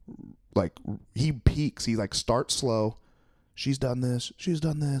he peaks. He like starts slow. She's done this,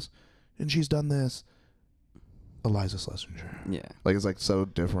 and she's done this. Eliza Schlesinger. Yeah. Like, it's like so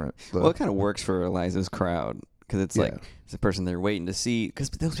different. Well, it kind of works for Eliza's crowd because it's like it's the person they're waiting to see,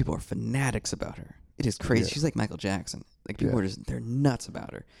 because those people are fanatics about her. It is crazy. She's like Michael Jackson. Like, people are just, they're nuts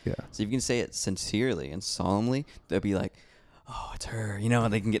about her. Yeah. So if you can say it sincerely and solemnly, they'll be like, oh, it's her. You know,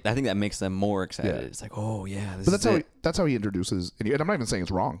 and they can get, I think that makes them more excited. Yeah. It's like, oh yeah, this is that's how he introduces, and I'm not even saying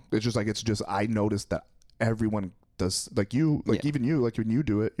it's wrong. It's just like, I noticed that everyone does, like you, like even you, like when you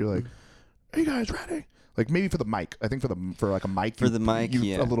do it, you're like, are you guys ready? Like, maybe for the mic. I think for like a mic, for the mic, a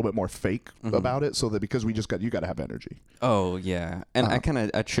little bit more fake about it, so that because you got to have energy. Oh yeah, and I kind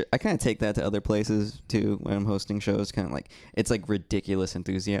of take that to other places too when I'm hosting shows. Kind of like, it's like ridiculous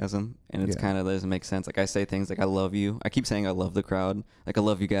enthusiasm, and it's kind of doesn't make sense. Like, I say things like, I love you. I keep saying I love the crowd. Like, I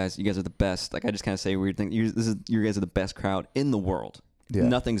love you guys. You guys are the best. Like, I just kind of say weird things. You guys are the best crowd in the world. Yeah.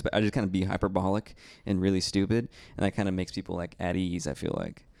 Nothing's. I just kind of be hyperbolic and really stupid, and that kind of makes people like at ease, I feel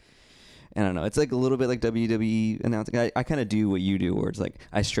like. I don't know. It's like a little bit like WWE announcing. I kind of do what you do, where it's like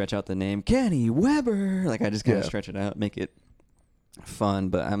I stretch out the name Kenny Weber. Like, I just kind of stretch it out, make it fun.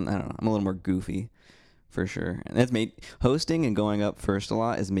 But I don't know. I'm a little more goofy, for sure. And that's made hosting and going up first a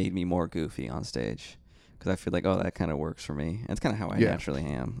lot has made me more goofy on stage, because I feel like, oh, that kind of works for me. That's kind of how I naturally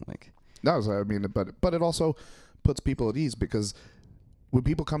am. Like, no, I mean, but it also puts people at ease, because when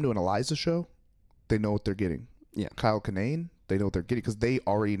people come to an Eliza show, they know what they're getting. Yeah, Kyle Kinane, they know what they're getting, because they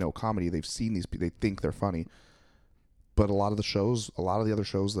already know comedy. They've seen these people. They think they're funny. But a lot of the other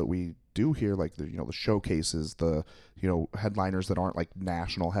shows that we do here, like the showcases, the headliners that aren't like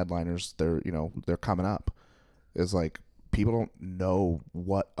national headliners, they're coming up. Is like, people don't know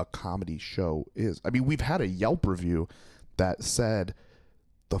what a comedy show is. I mean, we've had a Yelp review that said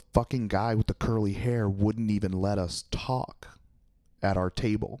the fucking guy with the curly hair wouldn't even let us talk at our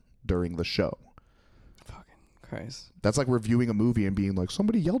table during the show. Christ. That's like reviewing a movie and being like,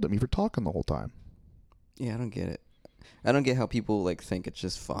 somebody yelled at me for talking the whole time. Yeah, I don't get it. I don't get how people like think it's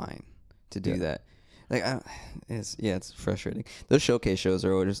just fine to do that. Like, it's frustrating. Those showcase shows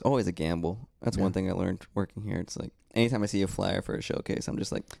are always a gamble. That's one thing I learned working here. It's like, anytime I see a flyer for a showcase, I'm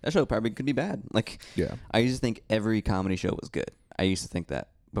just like, that show probably could be bad. Like, I used to think every comedy show was good. I used to think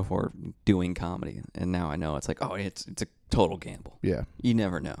that before doing comedy, and now I know it's like, oh, it's a total gamble. Yeah, you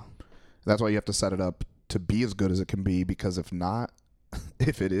never know. That's why you have to set it up to be as good as it can be, because if not,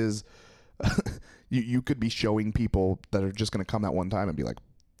 if it is, you could be showing people that are just going to come that one time and be like,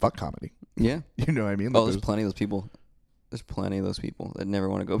 fuck comedy. Yeah. You know what I mean? Like, there's plenty of those people. There's plenty of those people that never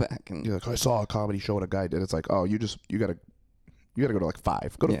want to go back. And you're like, I saw a comedy show and a guy did. It's like, oh, you gotta go to like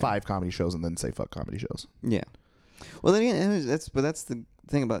 5. Go to 5 comedy shows and then say fuck comedy shows. Yeah. Well, then again, that's the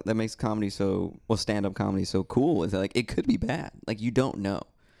thing about that makes comedy stand-up comedy so cool, is that, like, it could be bad. Like, you don't know.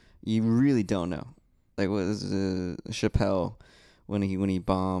 You really don't know. Like, what was Chappelle when he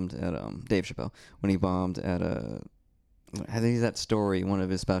bombed at Dave Chappelle when he bombed at I think that story, one of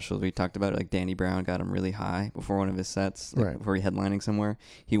his specials, where he talked about it, like Danny Brown got him really high before one of his sets, like, before he headlining somewhere.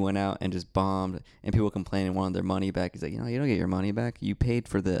 He went out and just bombed, and people complained and wanted their money back. He's like, you don't get your money back. You paid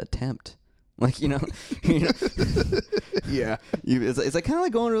for the attempt. Like, yeah. It's like kind of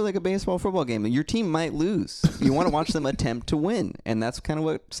like going to like a baseball, football game. Your team might lose. You want to watch them attempt to win, and that's kind of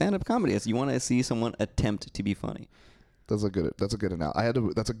what stand-up comedy is. You want to see someone attempt to be funny. That's a good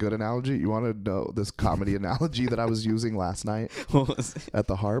analogy. That's a good analogy. You want to know this comedy analogy that I was using last night at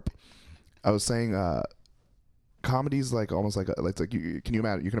the Harp? I was saying, comedy's like almost like you can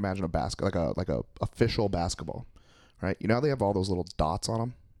imagine a like a official basketball, right? You know how they have all those little dots on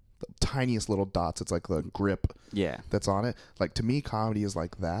them, the tiniest little dots. It's like the grip that's on it. Like, to me, comedy is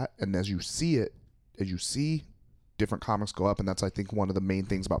like that. And as you see different comics go up, and that's, I think, one of the main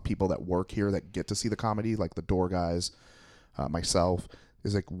things about people that work here that get to see the comedy, like the door guys, myself,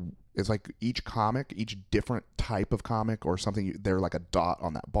 is like, it's like each different type of comic or something, they're like a dot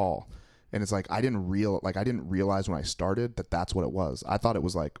on that ball. And it's like, I didn't realize when I started that that's what it was. I thought it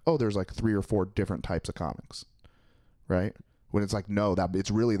was like, oh, there's like 3 or 4 different types of comics, right? When it's like, no, that it's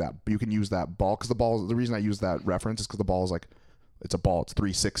really that you can use that ball, because the reason I use that reference is because the ball is like, it's a ball, it's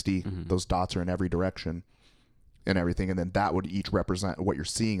 360. Mm-hmm. Those dots are in every direction and everything, and then that would each represent what you're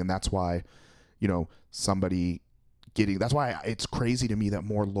seeing. And that's why, that's why it's crazy to me that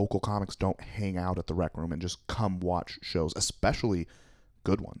more local comics don't hang out at the Rec Room and just come watch shows, especially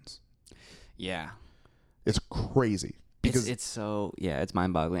good ones. Yeah. It's crazy. Because it's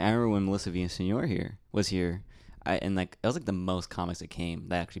mind-boggling. I remember when Melissa Villaseñor was here, And like that was like the most comics that came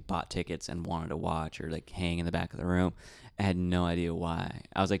that actually bought tickets and wanted to watch or like hang in the back of the room. I had no idea why.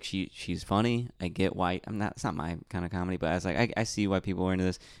 I was like, she's funny. I get why. It's not my kind of comedy, but I was like, I see why people are into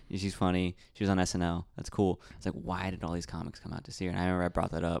this. She's funny. She was on SNL. That's cool. It's like, why did all these comics come out to see her? And I remember I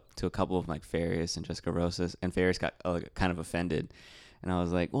brought that up to a couple of like Farias and Jessica Rosas, and Farias got kind of offended. And I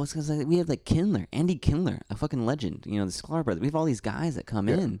was like, well, it's because like, we have like Kindler, Andy Kindler, a fucking legend. You know, the Sklar brothers. We have all these guys that come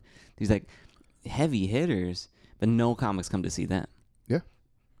in, these like heavy hitters, but no comics come to see them. Yeah.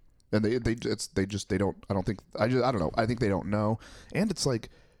 And they don't, I don't know. I think they don't know. And it's like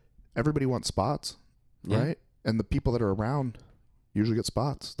everybody wants spots, right? And the people that are around usually get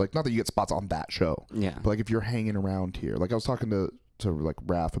spots. Like, not that you get spots on that show. Yeah. But like if you're hanging around here, like I was talking to like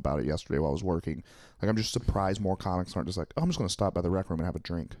Raph about it yesterday while I was working. Like, I'm just surprised more comics aren't just like, oh, I'm just going to stop by the rec room and have a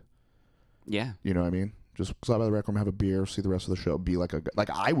drink. Yeah. You know what I mean? Just stop by the rec room, have a beer, see the rest of the show. Be like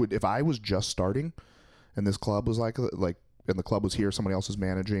I would, if I was just starting and this club was like, and the club was here, somebody else was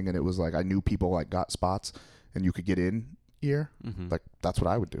managing, and it was like I knew people like got spots and you could get in here. Mm-hmm. Like, that's what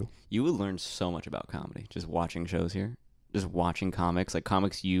I would do. You would learn so much about comedy just watching shows here, just watching comics, like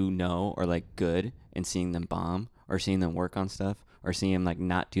comics you know are like good, and seeing them bomb or seeing them work on stuff or seeing them like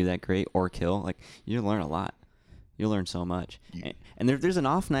not do that great or kill. Like, you learn a lot. You'll learn so much. Yeah. And there's an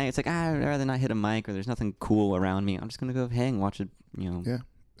off night. It's like, I'd rather not hit a mic, or there's nothing cool around me. I'm just going to go hang, watch it, you know. Yeah.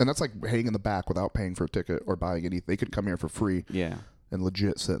 And that's like hanging in the back without paying for a ticket or buying anything. They could come here for free. Yeah. And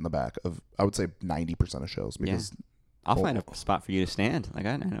legit sit in the back of, I would say, 90% of shows. Because I'll find a spot for you to stand. Like,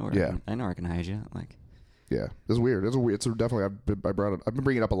 I know where I know where I can hide you. Like, yeah, it's weird. It's definitely, I've been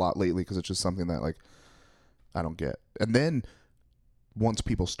bringing it up a lot lately because it's just something that like I don't get. And then once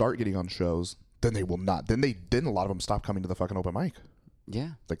people start getting on shows, then they will not. Then a lot of them stop coming to the fucking open mic. yeah.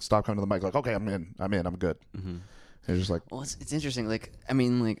 Like, stop coming to the mic. Like, okay, I'm in, I'm good. Mm-hmm. And it's just like, Well, it's interesting. Like, I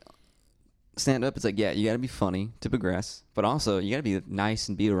mean, like, stand up, it's like, yeah, you got to be funny to progress, but also you got to be nice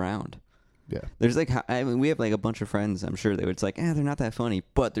and be around. yeah, There's like, I mean, we have like a bunch of friends. I'm sure they would. It's like, they're not that funny,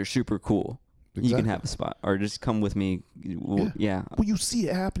 but they're super cool. exactly. You can have a spot, or just come with me. Yeah. Well, you see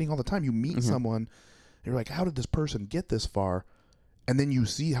it happening all the time. You meet Mhm. someone, and you're like, how did this person get this far? And then you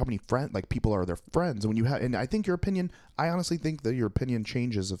see how many people are their friends. And when you have, and I think your opinion, I honestly think that your opinion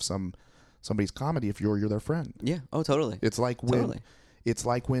changes of somebody's comedy if you're their friend. Yeah. Oh, totally. It's like when, Totally. it's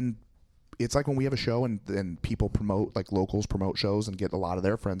like when we have a show and people promote, like locals promote shows and get a lot of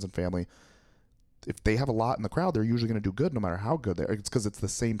their friends and family. If they have a lot in the crowd, they're usually going to do good no matter how good they are. It's because it's the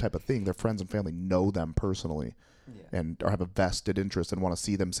same type of thing. Their friends and family know them personally and or have a vested interest and want to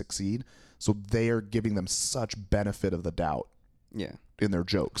see them succeed. So they are giving them such benefit of the doubt Yeah. in their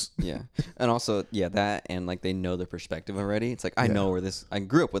jokes. Yeah. And also, that, and like they know their perspective already. It's like, I know I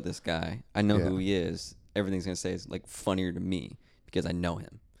grew up with this guy. I know who he is. Everything's going to say is like funnier to me because I know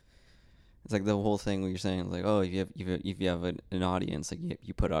him. It's like the whole thing where you're saying like, oh, if you have an audience, like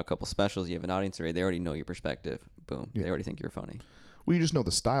you put out a couple specials, you have an audience already, they already know your perspective. Boom. They already think you're funny. Well, you just know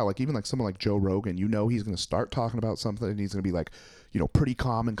the style. Like, even like someone like Joe Rogan, you know he's going to start talking about something and he's going to be like, you know, pretty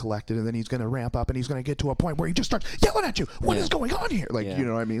calm and collected, and then he's going to ramp up and he's going to get to a point where he just starts yelling at you. What is going on here? Like, you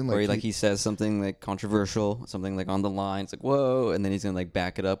know what I mean? Like, or he says something like controversial, something like on the line. It's like, whoa, and then he's going to like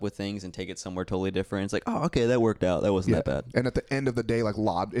back it up with things and take it somewhere totally different. It's like, oh, okay, that worked out. That wasn't that bad. And at the end of the day, like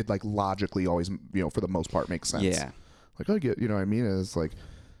it like logically always, you know, for the most part makes sense. Yeah. Like, I get, you know what I mean? It's like,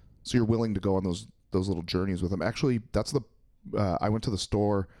 so you're willing to go on those little journeys with him. Actually, that's I went to the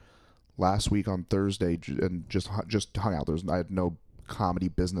store last week on Thursday and just hung out. I had no comedy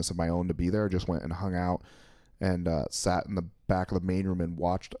business of my own to be there. I just went and hung out and sat in the back of the main room and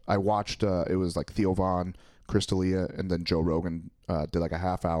watched. It was like Theo Von, Chris D'Elia, and then Joe Rogan did like a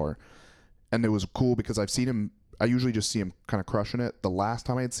half hour. And it was cool because I've seen him. I usually just see him kind of crushing it. The last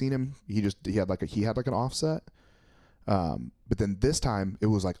time I had seen him, he had like an offset. But then this time it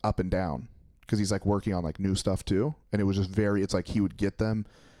was like up and down because he's like working on like new stuff too. And it was just it's like he would get them,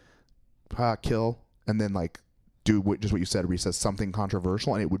 kill, and then like do what you said, where he says something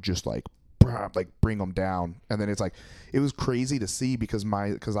controversial and it would just like bring them down. And then it's like, it was crazy to see because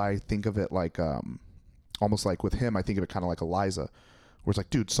I think of it like, almost like with him, I think of it kind of like Eliza, where it's like,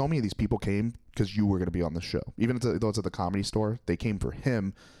 dude, so many of these people came because you were going to be on the show. Even though it's at the Comedy Store, they came for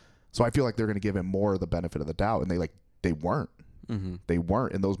him. So I feel like they're going to give him more of the benefit of the doubt. And they weren't. Mm-hmm. They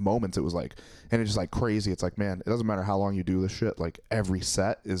weren't. In those moments, it was like, and it's just like crazy. It's like, man, it doesn't matter how long you do this shit. Like, every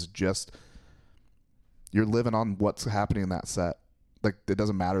set is just, you're living on what's happening in that set. Like, it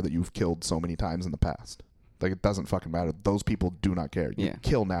doesn't matter that you've killed so many times in the past. Like, it doesn't fucking matter. Those people do not care. You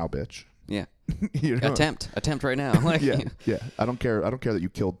kill now, bitch. Yeah. You know? Attempt right now. Like, yeah. I don't care that you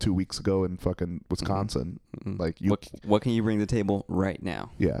killed 2 weeks ago in fucking Wisconsin. Mm-hmm. Like, what can you bring to the table right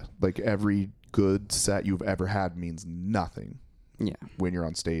now? Yeah. Like, every good set you've ever had means nothing Yeah, when you're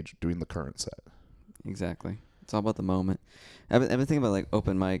on stage doing the current set. exactly. It's all about the moment. I've been thinking about like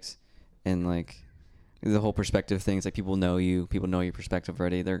open mics and like the whole perspective things. Like people know you, people know your perspective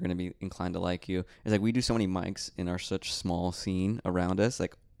already. They're gonna be inclined to like you. It's like we do so many mics in our such small scene around us.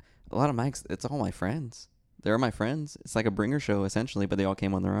 Like a lot of mics, it's all my friends. They're my friends. It's like a bringer show essentially, but they all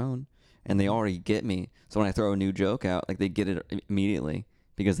came on their own and they already get me. So when I throw a new joke out, like they get it immediately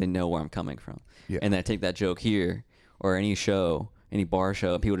because they know where I'm coming from. Yeah. And then I take that joke here or any show, any bar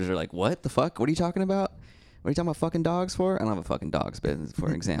show, and people just are like, "What the fuck? What are you talking about? What are you talking about fucking dogs for?" I don't have a fucking dogs business,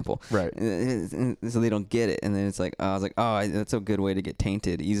 for example. Right. And so they don't get it. And then it's like, I was like, that's a good way to get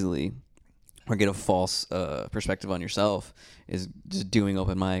tainted easily or get a false perspective on yourself is just doing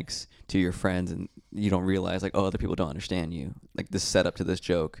open mics to your friends and you don't realize like, other people don't understand you. Like the setup to this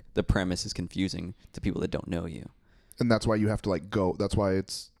joke, the premise is confusing to people that don't know you. And that's why you have to like go. That's why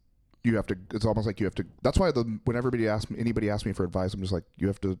it's almost like you have to. That's why when anybody asks me for advice, I'm just like, you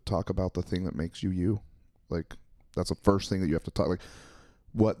have to talk about the thing that makes you you. Like that's the first thing that you have to talk. Like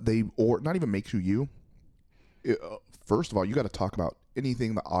or not even makes you you. First of all, you got to talk about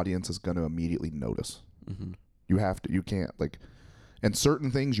anything the audience is going to immediately notice. Mm-hmm. You have to. You can't like, and certain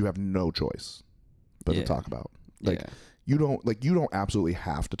things you have no choice but to talk about. Like you don't absolutely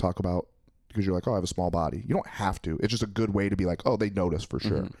have to talk about because you're like, oh, I have a small body. You don't have to. It's just a good way to be like, oh, they notice for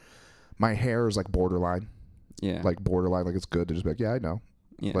sure. Mm-hmm. My hair is like borderline. Yeah. Like borderline. Like it's good to just be like, yeah, I know.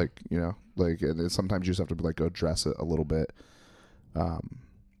 Yeah. Like, you know, like and sometimes you just have to like address it a little bit.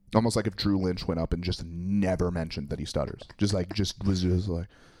 Almost like if Drew Lynch went up and just never mentioned that he stutters. Just was just like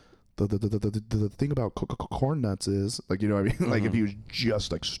the thing about corn nuts is like, you know what I mean? Like if he was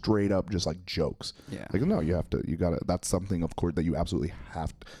just like straight up just like jokes. Yeah. Like no, you gotta that's something of course that you absolutely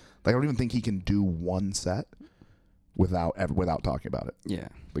have to, like I don't even think he can do one set without talking about it. Yeah.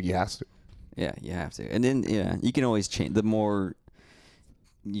 Like he has to. Yeah, you have to. And then, you can always change. The more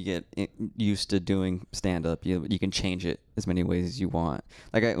you get used to doing stand-up, you can change it as many ways as you want.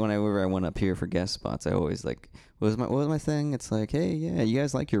 Like, whenever I went up here for guest spots, I always, like, what was my thing? It's like, hey, yeah, you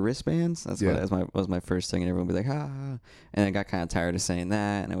guys like your wristbands? That was my first thing, and everyone would be like, ha, ha. And I got kind of tired of saying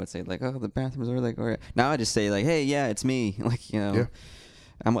that, and I would say, like, oh, the bathrooms are like, or now I just say, like, hey, yeah, it's me. Like, you know. Yeah.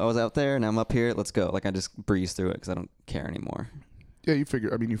 I was out there and I'm up here. Let's go. Like I just breeze through it because I don't care anymore. Yeah, you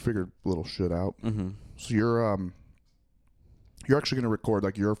figured little shit out. Mm-hmm. So you're actually going to record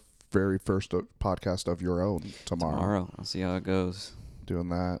like your very first podcast of your own tomorrow. I'll see how it goes. Doing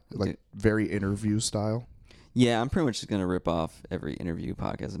that like very interview style. Yeah, I'm pretty much just going to rip off every interview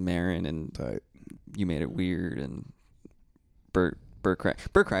podcast. Marin and You Made It Weird and Bert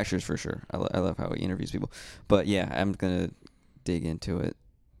Kreischer's for sure. I love how he interviews people. But yeah, I'm going to dig into it.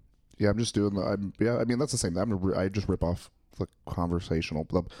 Yeah, I'm just doing I mean, that's the same. I just rip off the conversational,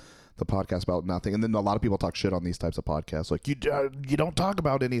 the podcast about nothing. And then a lot of people talk shit on these types of podcasts. Like, you don't talk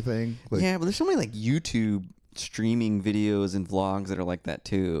about anything. Like, yeah, but there's so many, like, YouTube streaming videos and vlogs that are like that,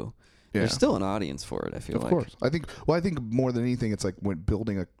 too. Yeah. There's still an audience for it, I feel like. Of course. I think more than anything, it's like when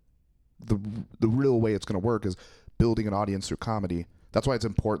building the real way it's going to work is building an audience through comedy. That's why it's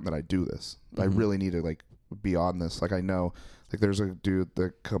important that I do this. Mm-hmm. I really need to, like, be on this. Like, I know... Like there's a dude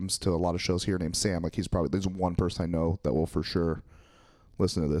that comes to a lot of shows here named Sam. Like there's one person I know that will for sure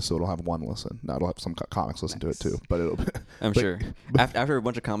listen to this. So it'll have one listen. Now it'll have some comics listen to it too. But it'll. I'm sure. After a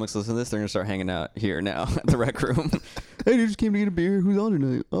bunch of comics listen to this, they're gonna start hanging out here now at the rec room. Hey, dude, just came to get a beer. Who's on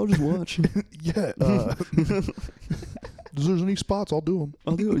tonight? I'll just watch. Yeah. If there's any spots, I'll do them.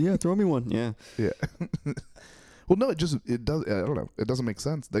 I'll do it. Yeah, throw me one. Yeah. Yeah. Well, no, it does. I don't know. It doesn't make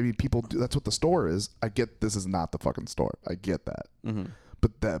sense. I mean, people do. That's what the store is. I get this is not the fucking store. I get that. Mm-hmm.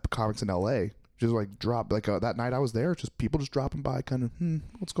 But the comics in LA just like drop like that night I was there. Just people just dropping by, kind of,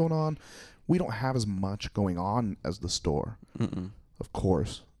 what's going on? We don't have as much going on as the store, of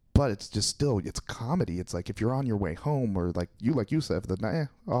course. But it's just still, it's comedy. It's like if you're on your way home or like you said, the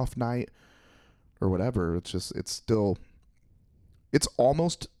off night or whatever. It's still, it's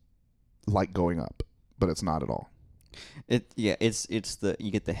almost like going up, but it's not at all. It's the you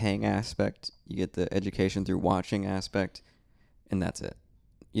get the hang aspect, you get the education through watching aspect, and that's it.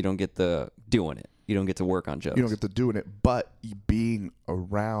 You don't get the doing it. You don't get to work on jokes. You don't get to doing it, but being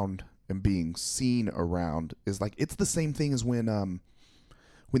around and being seen around is like it's the same thing as when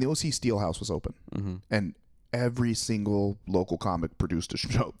the OC Steelhouse was open, and every single local comic produced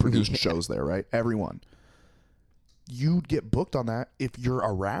shows there, right? Everyone. You'd get booked on that if you're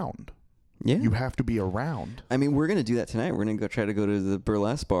around. Yeah. You have to be around. I mean, we're going to do that tonight. We're going to try to go to the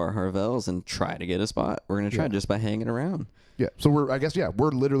burlesque bar, Harvell's, and try to get a spot. We're going to try just by hanging around. Yeah. So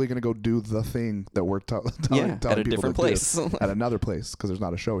we're literally going to go do the thing that we're telling at a people different place. At another place because there's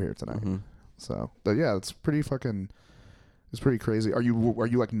not a show here tonight. Mm-hmm. So, but yeah, it's pretty crazy. Are you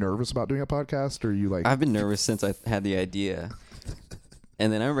like nervous about doing a podcast, or are you like? I've been nervous since I had the idea.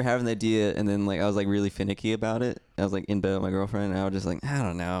 And then I remember having the idea, and then like I was like really finicky about it. I was like in bed with my girlfriend, and I was just like, I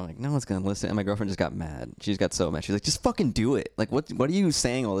don't know, like no one's gonna listen. And my girlfriend just got mad. She just got so mad. She's like, just fucking do it. Like what are you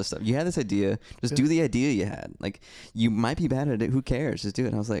saying all this stuff? You had this idea, just do the idea you had. Like you might be bad at it. Who cares? Just do it.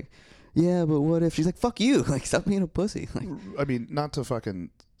 And I was like, yeah, but what if? She's like, fuck you. Like stop being a pussy. Like, I mean, not to fucking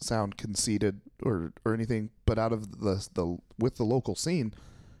sound conceited or anything, but out of the with the local scene,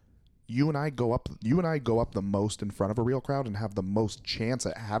 you and I go up the most in front of a real crowd and have the most chance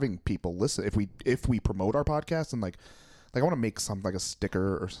at having people listen if we promote our podcast. And like I want to make something like a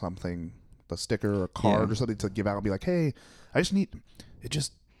sticker or something, or a card or something to give out and be like, hey, I just need it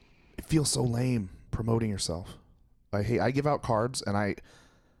feels so lame promoting yourself. I give out cards, and I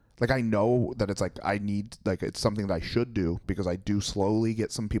know that it's like it's something that I should do because I do slowly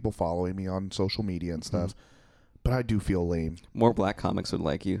get some people following me on social media and stuff. But I do feel lame. more black comics would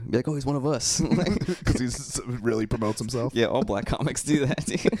like you. Be like, oh, he's one of us. Because he really promotes himself. Yeah, all black comics do that.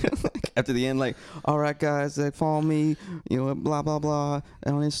 Like, after the end, like, all right, guys, like, follow me, blah, blah, blah,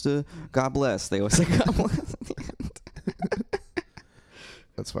 and on Insta, God bless. They always say God bless at the end.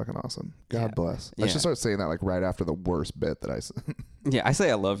 That's fucking awesome. God bless. I Yeah. should start saying that like right after the worst bit that I said. Yeah, I say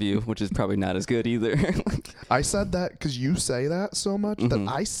I love you, which is probably not as good either. I said that because you say that so much that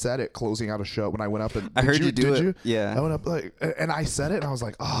I said it closing out a show when I went up and I heard you do did it. You? Yeah. I went up and I said it and I was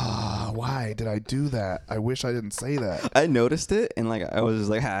like, why did I do that? I wish I didn't say that. I noticed it, and like I was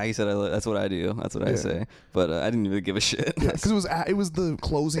just like, "Hi," he said, "That's what I do. That's what I say." But I didn't really give a shit. Yeah, because it was the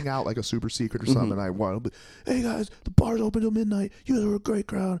closing out like a super secret or something. And I wanted to be, hey guys, the bar's open till midnight. You guys are a great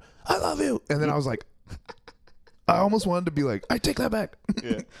crowd. I love you. And then I was like, I almost wanted to be like, I take that back.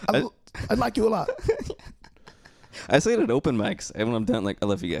 Yeah. I like you a lot. I say it at open mics, and when I'm done, like, I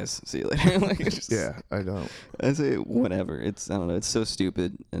love you guys. See you later. Like, it's just, Yeah, I don't. I say whatever. I don't know. It's so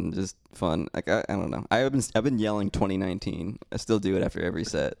stupid and just fun. Like I don't know. I've been yelling 2019. I still do it after every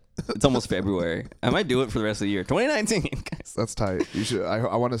set. It's almost February. I might do it for the rest of the year. 2019, guys. That's tight. You should.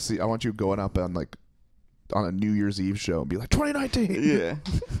 I want you going up on like on a New Year's Eve show and be like 2019. Yeah.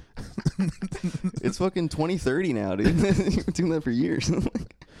 It's fucking 2030 now, dude. You've been doing that for years.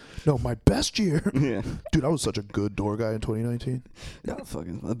 No, my best year. Yeah. Dude, I was such a good door guy in 2019. No,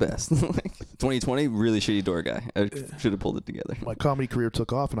 fucking the best. Like 2020, really shitty door guy. I should have pulled it together. My comedy career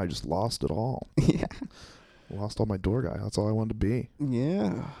took off and I just lost it all. Yeah. Lost all my door guy. That's all I wanted to be.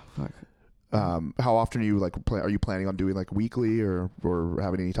 Yeah. Fuck. How often are you like are you planning on doing like weekly or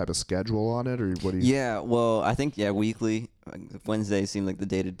having any type of schedule on it, or what do you? Yeah, well, I think weekly. Wednesday seemed like the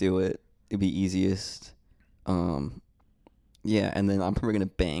day to do it. It'd be easiest. Yeah, and then I'm probably gonna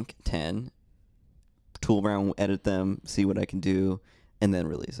bank 10, tool around, edit them, see what I can do, and then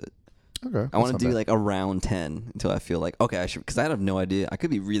release it. Okay. I want to do like around 10 until I feel like, okay, I should, because I have no idea. I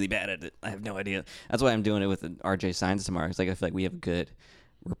could be really bad at it. I have no idea. That's why I'm doing it with RJ Signs tomorrow. It's like I feel like we have good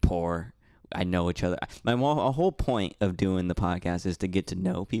rapport. I know each other. My whole point of doing the podcast is to get to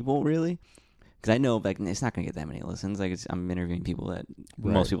know people, really. Because I know like it's not going to get that many listens. Like I'm interviewing people that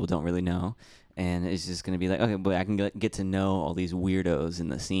most people don't really know. And it's just going to be like, okay, but I can get to know all these weirdos in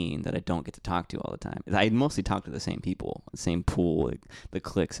the scene that I don't get to talk to all the time. I mostly talk to the same people, the same pool, like the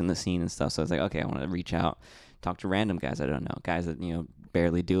cliques in the scene and stuff. So I was like, okay, I want to reach out, talk to random guys I don't know, guys that,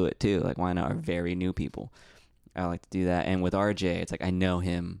 barely do it too. Like, why not? Are very new people. I like to do that. And with RJ, it's like I know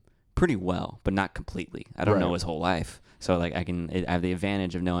him pretty well, but not completely. I don't know his whole life. So like I have the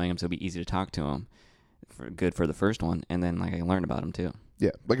advantage of knowing him, so it'll be easy to talk to him. Good for the first one, and then like I can learn about him too. Yeah,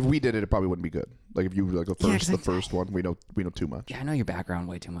 like if we did it, it probably wouldn't be good. Like if you like the first one, we know too much. Yeah, I know your background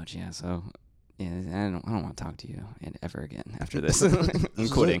way too much. Yeah, so yeah, I don't want to talk to you ever again after this. I'm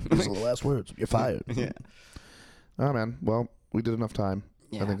quitting. These are the last words. You're fired. Yeah. Oh man, well we did enough time.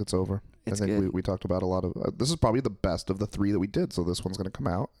 Yeah. I think it's over. It's I think good. we talked about a lot of. This is probably the best of the 3 that we did. So this one's gonna come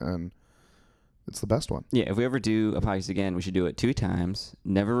out and it's the best one. Yeah, if we ever do a podcast again, we should do it 2 times,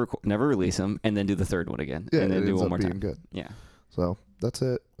 never release them, and then do the third one again, Yeah, and then it do ends one up more being time. good. Yeah. So that's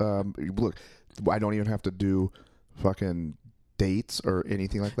it. Look, I don't even have to do fucking dates or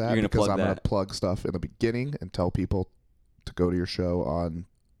anything like that. You're gonna because plug I'm gonna that. plug stuff in the beginning and tell people to go to your show on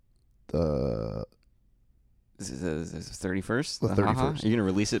the This is 31st. The 31st. You're gonna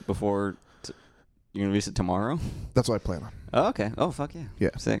release it before. You're gonna release it tomorrow. That's what I plan on. Oh, okay. Oh, fuck yeah. Yeah.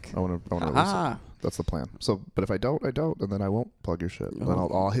 Sick. I want to release it. That's the plan. So, but if I don't, I don't, and then I won't plug your shit. Then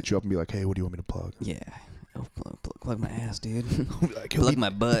I'll hit you up and be like, hey, what do you want me to plug? Yeah. Oh, plug my ass, dude. Like, Plug my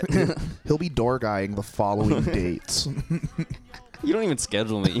butt. He'll be door guying the following dates. You don't even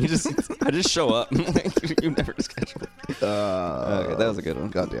schedule me. I just show up. You never schedule me. Okay, that was a good one.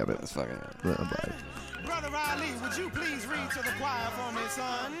 God damn it. That's fucking. Bye. Brother Ali, would you please read to the choir for me,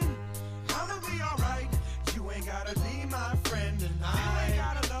 son? I'ma be alright. You ain't gotta be my friend, and you ain't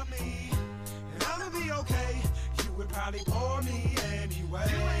gotta love me. And I'ma be okay. You would probably bore me anyway.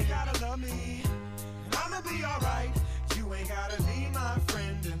 You ain't gotta love me. And I'ma be alright. You ain't gotta be my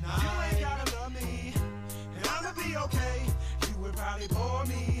friend, and you ain't gotta love me. And I'ma be okay. You would probably bore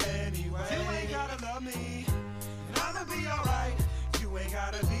me anyway. You ain't gotta love me. And I'ma be alright. You ain't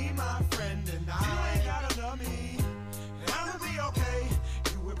gotta be my friend, and you ain't gotta love me. And I'ma be okay.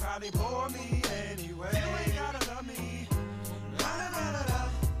 You would probably bore me anyway.